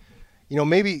production,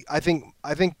 maybe I think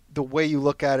the way you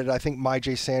look at it, I think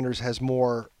Myjai Sanders has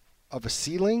more of a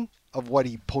ceiling of what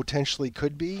he potentially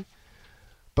could be.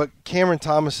 But Cameron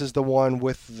Thomas is the one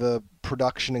with the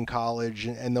production in college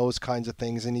and those kinds of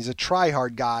things, and he's a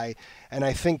try-hard guy. And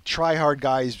I think try-hard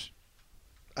guys,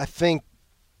 I think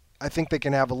they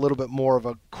can have a little bit more of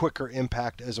a quicker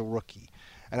impact as a rookie,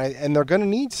 and they're going to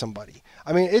need somebody.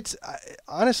 I mean,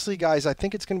 honestly, guys, I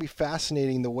think it's going to be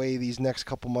fascinating the way these next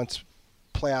couple months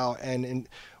play out, and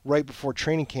right before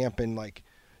training camp, and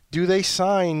do they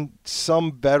sign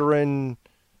some veteran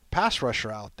pass rusher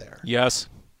out there? Yes.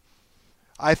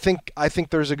 I think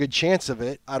there's a good chance of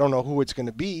it. I don't know who it's going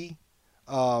to be,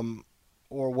 or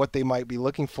what they might be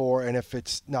looking for, and if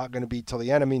it's not going to be till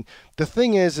the end. I mean, the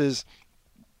thing is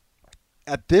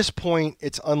at this point,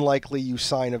 it's unlikely you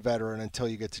sign a veteran until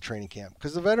you get to training camp,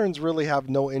 because the veterans really have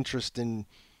no interest in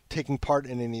taking part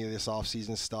in any of this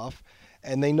offseason stuff,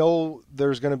 and they know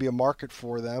there's going to be a market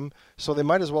for them, so they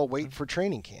might as well wait for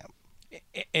training camp.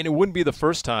 And it wouldn't be the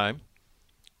first time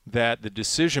that the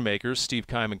decision makers, Steve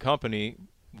Keim and company,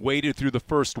 waited through the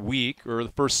first week or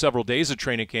the first several days of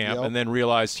training camp and then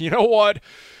realized, you know what?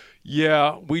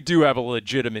 Yeah, we do have a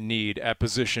legitimate need at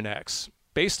position X.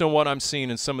 Based on what I'm seeing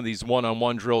in some of these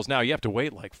one-on-one drills now, you have to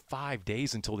wait 5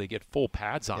 days until they get full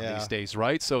pads on these days,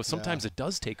 right? So sometimes it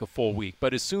does take a full week.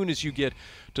 But as soon as you get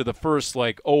to the first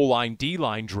O-line,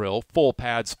 D-line drill, full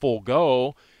pads, full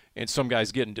go, and some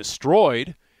guys getting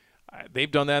destroyed,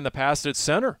 they've done that in the past at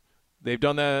center. They've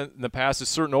done that in the past at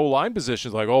certain O-line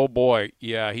positions, oh, boy,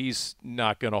 yeah, he's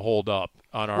not going to hold up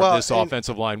on this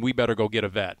offensive line. We better go get a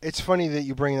vet. It's funny that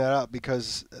you bring that up,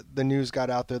 because the news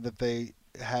got out there that they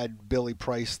had Billy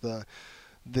Price, the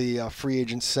free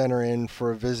agent center, in for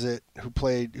a visit, who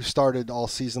started all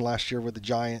season last year with the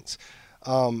Giants.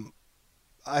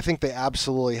 I think they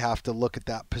absolutely have to look at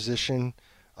that position.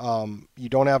 You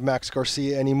don't have Max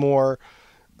Garcia anymore.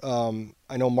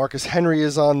 I know Marcus Henry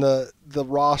is on the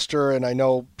roster, and I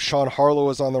know Sean Harlow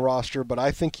is on the roster, but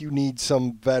I think you need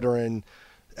some veteran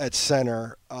at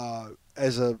center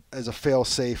as a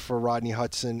fail-safe for Rodney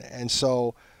Hudson. And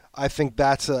so I think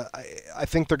I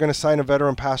think they're going to sign a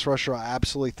veteran pass rusher. I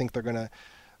absolutely think they're going to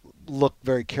look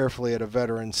very carefully at a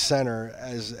veteran center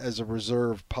as a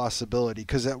reserve possibility,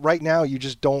 because right now you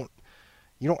just don't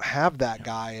have that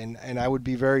guy, and I would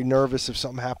be very nervous if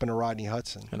something happened to Rodney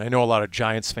Hudson. And I know a lot of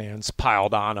Giants fans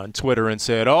piled on Twitter and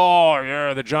said, oh,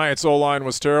 yeah, the Giants O-line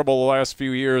was terrible the last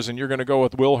few years, and you're going to go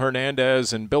with Will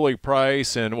Hernandez and Billy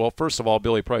Price. And, well, first of all,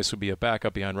 Billy Price would be a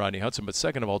backup behind Rodney Hudson. But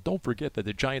second of all, don't forget that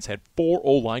the Giants had 4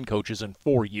 O-line coaches in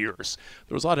 4 years.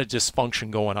 There was a lot of dysfunction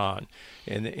going on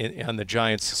on the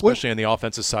Giants, especially on the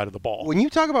offensive side of the ball. When you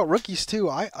talk about rookies,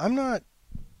 too, I'm not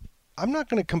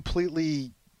going to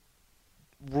completely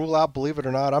rule out, believe it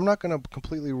or not, I'm not going to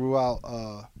completely rule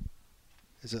out,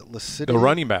 is it Lecitus? The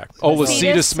running back. Oh,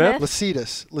 Lecitus Smith?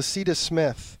 Lecitus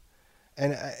Smith.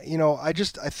 And,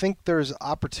 I think there's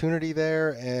opportunity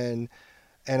there, and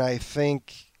I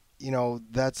think,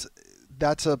 that's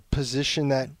a position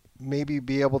that maybe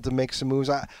be able to make some moves.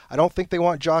 I don't think they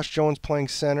want Josh Jones playing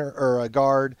center or a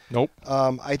guard. Nope.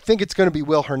 I think it's going to be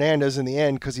Will Hernandez in the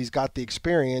end, because he's got the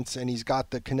experience and he's got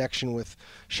the connection with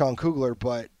Sean Kugler,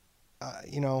 but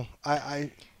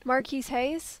Marquise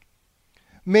Hayes?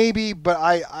 Maybe, but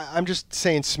I'm just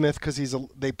saying Smith because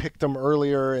they picked him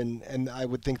earlier, and I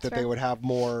would think that they would have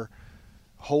more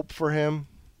hope for him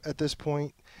at this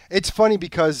point. It's funny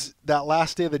because that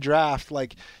last day of the draft,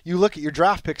 you look at your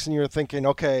draft picks and you're thinking,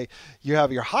 okay, you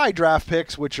have your high draft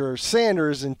picks, which are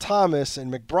Sanders and Thomas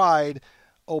and McBride.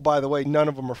 Oh, by the way, none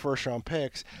of them are first-round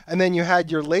picks. And then you had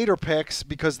your later picks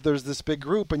because there's this big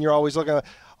group, and you're always looking at,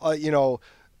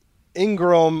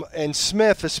 Ingram and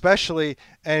Smith especially,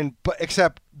 but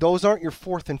except those aren't your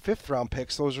 4th and 5th round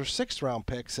picks; those are 6th round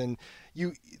picks, and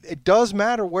it does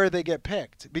matter where they get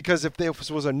picked, because if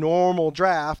this was a normal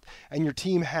draft and your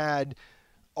team had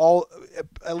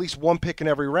at least one pick in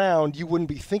every round, you wouldn't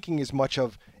be thinking as much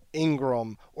of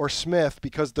Ingram or Smith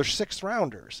because they're 6th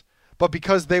rounders. But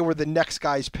because they were the next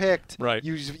guys picked, right,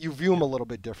 you view them a little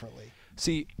bit differently.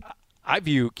 See, I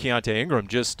view Keontae Ingram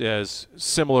just as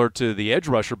similar to the edge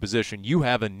rusher position. You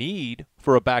have a need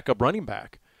for a backup running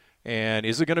back. And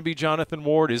is it going to be Jonathan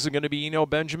Ward? Is it going to be Eno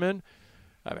Benjamin?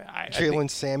 I mean, Jalen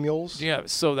Samuels. Yeah,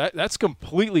 so that's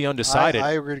completely undecided.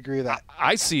 I agree with that.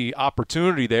 I see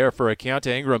opportunity there for a Keontae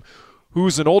Ingram,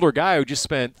 who's an older guy who just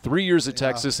spent 3 years at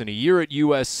Texas and a year at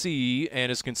USC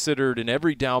and is considered an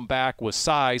every down back with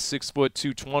size, 6 foot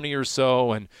 220 or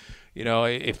so. And, you know,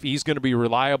 if he's going to be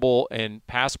reliable in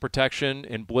pass protection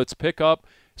and blitz pickup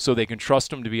so they can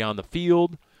trust him to be on the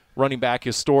field, running back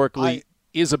historically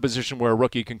is a position where a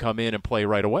rookie can come in and play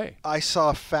right away. I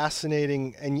saw a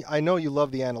fascinating, and I know you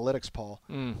love the analytics, Paul.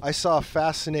 I saw a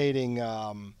fascinating,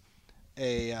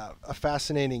 a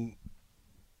fascinating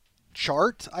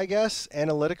chart, I guess,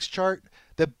 analytics chart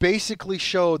that basically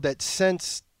showed that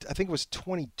since I think it was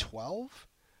 2012,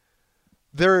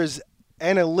 there is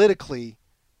analytically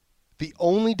the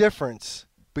only difference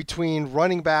between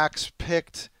running backs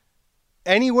picked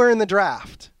anywhere in the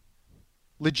draft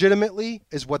legitimately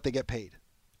is what they get paid.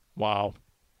 Wow.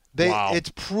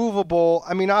 It's provable.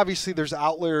 I mean, obviously there's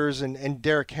outliers and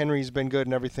Derrick Henry's been good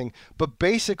and everything. But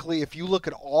basically, if you look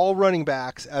at all running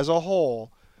backs as a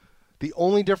whole, the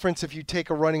only difference if you take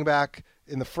a running back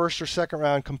in the first or second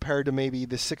round compared to maybe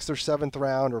the 6th or 7th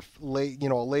round or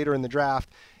later in the draft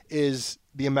is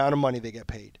the amount of money they get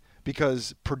paid.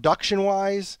 Because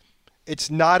production-wise, it's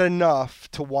not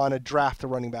enough to want to draft a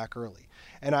running back early.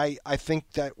 And I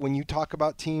think that when you talk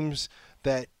about teams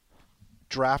that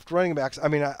draft running backs, I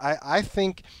mean, I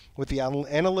think with the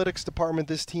analytics department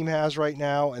this team has right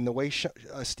now and the way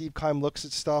Steve Keim looks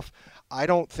at stuff, I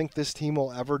don't think this team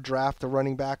will ever draft a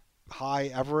running back high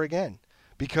ever again.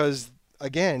 Because,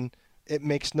 again, it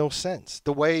makes no sense.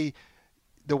 The way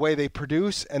they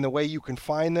produce and the way you can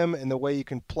find them and the way you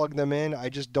can plug them in, I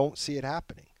just don't see it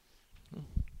happening.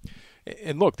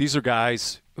 And look, these are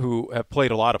guys who have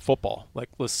played a lot of football. Like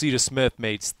Lacita Smith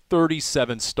made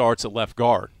 37 starts at left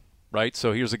guard, right?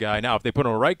 So here's a guy. Now, if they put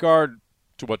him on right guard,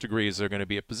 to what degree is there going to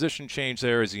be a position change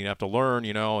there? Is he going to have to learn?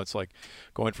 You know, it's like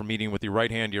going from meeting with your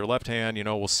right hand to your left hand. You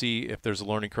know, we'll see if there's a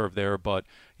learning curve there. But,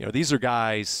 you know, these are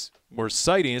guys we're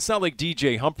citing. It's not like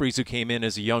DJ Humphries, who came in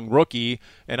as a young rookie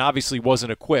and obviously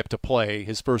wasn't equipped to play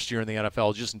his first year in the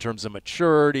NFL just in terms of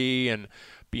maturity and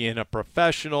being a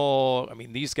professional. I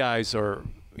mean, these guys are,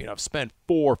 you know, have spent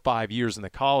 4 or 5 years in the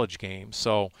college game.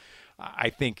 So I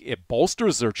think it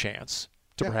bolsters their chance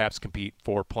to perhaps compete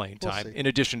for playing time in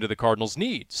addition to the Cardinals'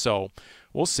 need. So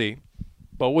we'll see.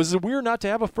 But was it weird not to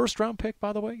have a first-round pick,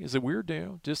 by the way? Is it weird,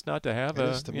 just not to have it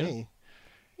is to me.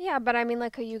 Yeah, but I mean,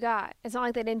 like who you got. It's not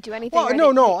like they didn't do anything.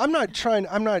 Well, no, I'm not trying.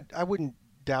 I wouldn't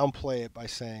downplay it by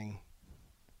saying,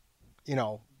 you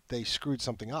know, they screwed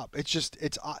something up. It's just,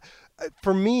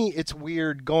 for me, it's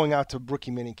weird going out to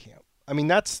rookie minicamp. I mean,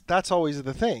 that's always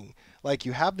the thing. Like,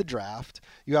 you have the draft,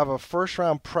 you have a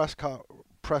first-round press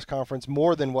conference,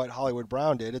 more than what Hollywood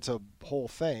Brown did. It's a whole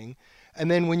thing.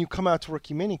 And then when you come out to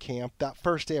rookie minicamp, that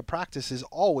first day of practice is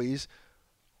always,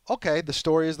 okay, the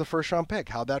story is the first-round pick.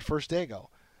 How'd that first day go?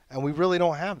 And we really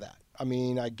don't have that. I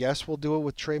mean, I guess we'll do it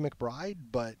with Trey McBride,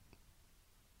 but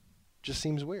just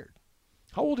seems weird.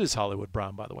 How old is Hollywood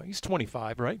Brown, by the way? He's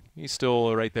 25, right? He's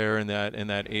still right there in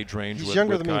that age range. He's with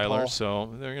younger than Kyler, me, Paul.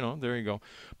 So there you go.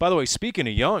 By the way, speaking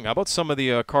of young, how about some of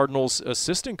the Cardinals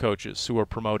assistant coaches who are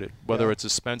promoted? Whether it's a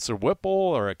Spencer Whipple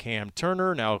or a Cam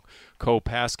Turner, now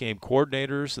co-pass game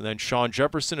coordinators, and then Sean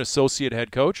Jefferson, associate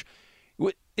head coach.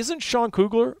 Isn't Sean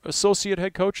Kugler associate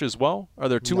head coach as well? Are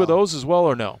there two of those as well,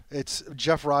 or no? It's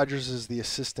Jeff Rodgers is the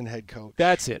assistant head coach.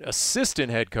 That's it, assistant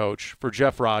head coach for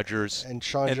Jeff Rodgers. And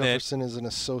Sean Jefferson is an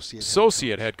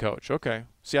associate head coach. Okay.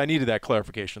 See, I needed that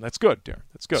clarification. That's good, Darren.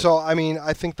 That's good. So, I mean,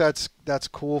 I think that's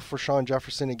cool for Sean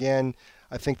Jefferson. Again,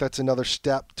 I think that's another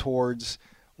step towards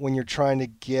when you're trying to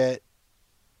get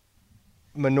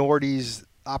minorities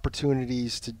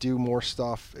opportunities to do more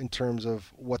stuff in terms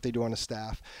of what they do on a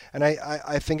staff. And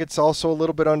I think it's also a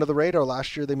little bit under the radar.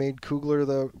 Last year they made Kugler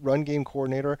the run game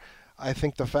coordinator. I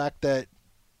think the fact that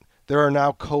there are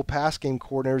now co-pass game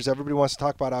coordinators, everybody wants to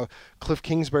talk about how Cliff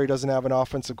Kingsbury doesn't have an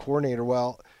offensive coordinator.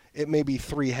 Well, it may be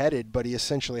three-headed, but he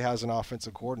essentially has an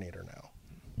offensive coordinator now.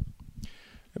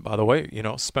 And by the way, you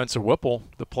know, Spencer Whipple,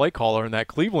 the play caller in that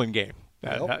Cleveland game,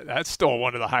 that's still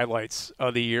one of the highlights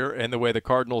of the year, and the way the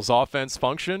Cardinals' offense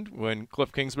functioned when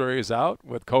Cliff Kingsbury is out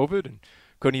with COVID and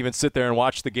couldn't even sit there and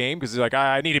watch the game because he's like,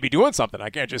 I need to be doing something. I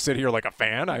can't just sit here like a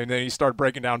fan. And then he started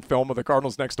breaking down film of the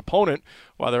Cardinals' next opponent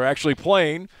while they're actually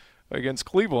playing against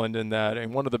Cleveland in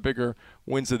one of the bigger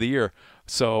wins of the year.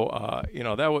 So, you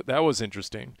know, that was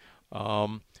interesting.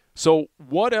 So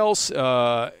what else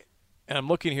and I'm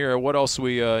looking here at what else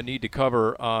we need to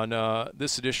cover on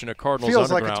this edition of Cardinals Feels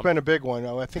Underground. like it's been a big one.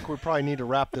 I think we probably need to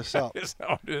wrap this up. Is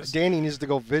how it is. Danny needs to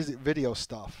go visit video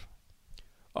stuff.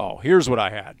 Oh, here's what I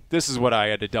had. This is what I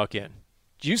had to duck in.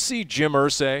 Do you see Jim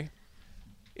Irsay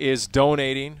is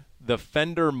donating the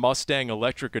Fender Mustang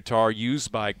electric guitar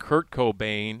used by Kurt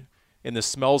Cobain in the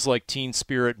Smells Like Teen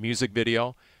Spirit music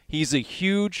video? He's a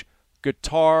huge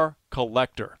guitar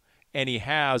collector, and he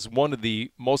has one of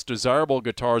the most desirable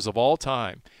guitars of all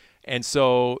time. And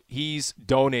so he's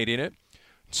donating it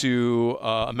to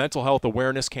a mental health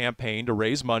awareness campaign to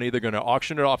raise money. They're going to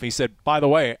auction it off. And he said, by the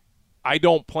way, I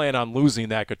don't plan on losing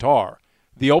that guitar.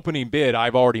 The opening bid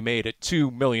I've already made at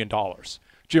 $2 million.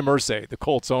 Jim Irsay, the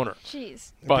Colts owner.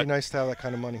 Jeez. It'd be nice to have that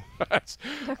kind of money.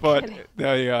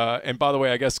 And by the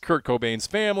way, I guess Kurt Cobain's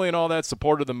family and all that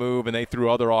supported the move, and they threw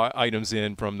other items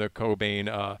in from the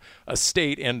Cobain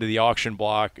estate into the auction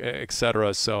block, et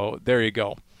cetera. So there you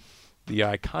go. The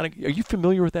iconic. Are you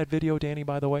familiar with that video, Danny,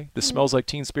 by the way? The Smells Like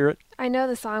Teen Spirit? I know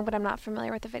the song, but I'm not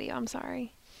familiar with the video. I'm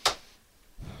sorry.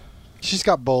 She's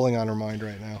got bowling on her mind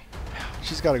right now.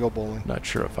 She's got to go bowling. Not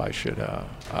sure if I should.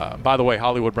 By the way,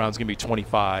 Hollywood Brown's going to be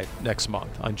 25 next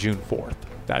month on June 4th.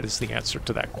 That is the answer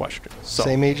to that question. So,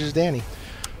 same age as Danny.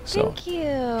 So. Thank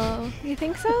you. You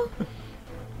think so?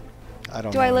 I don't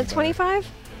know. Do I look 25?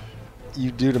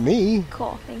 You do to me.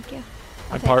 Cool. Thank you.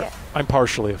 I'm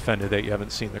partially offended that you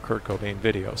haven't seen the Kurt Cobain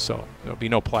video, so there'll be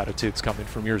no platitudes coming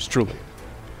from yours truly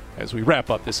as we wrap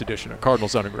up this edition of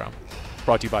Cardinals Underground,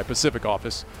 brought to you by Pacific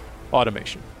Office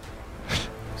Automation.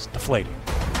 It's deflating.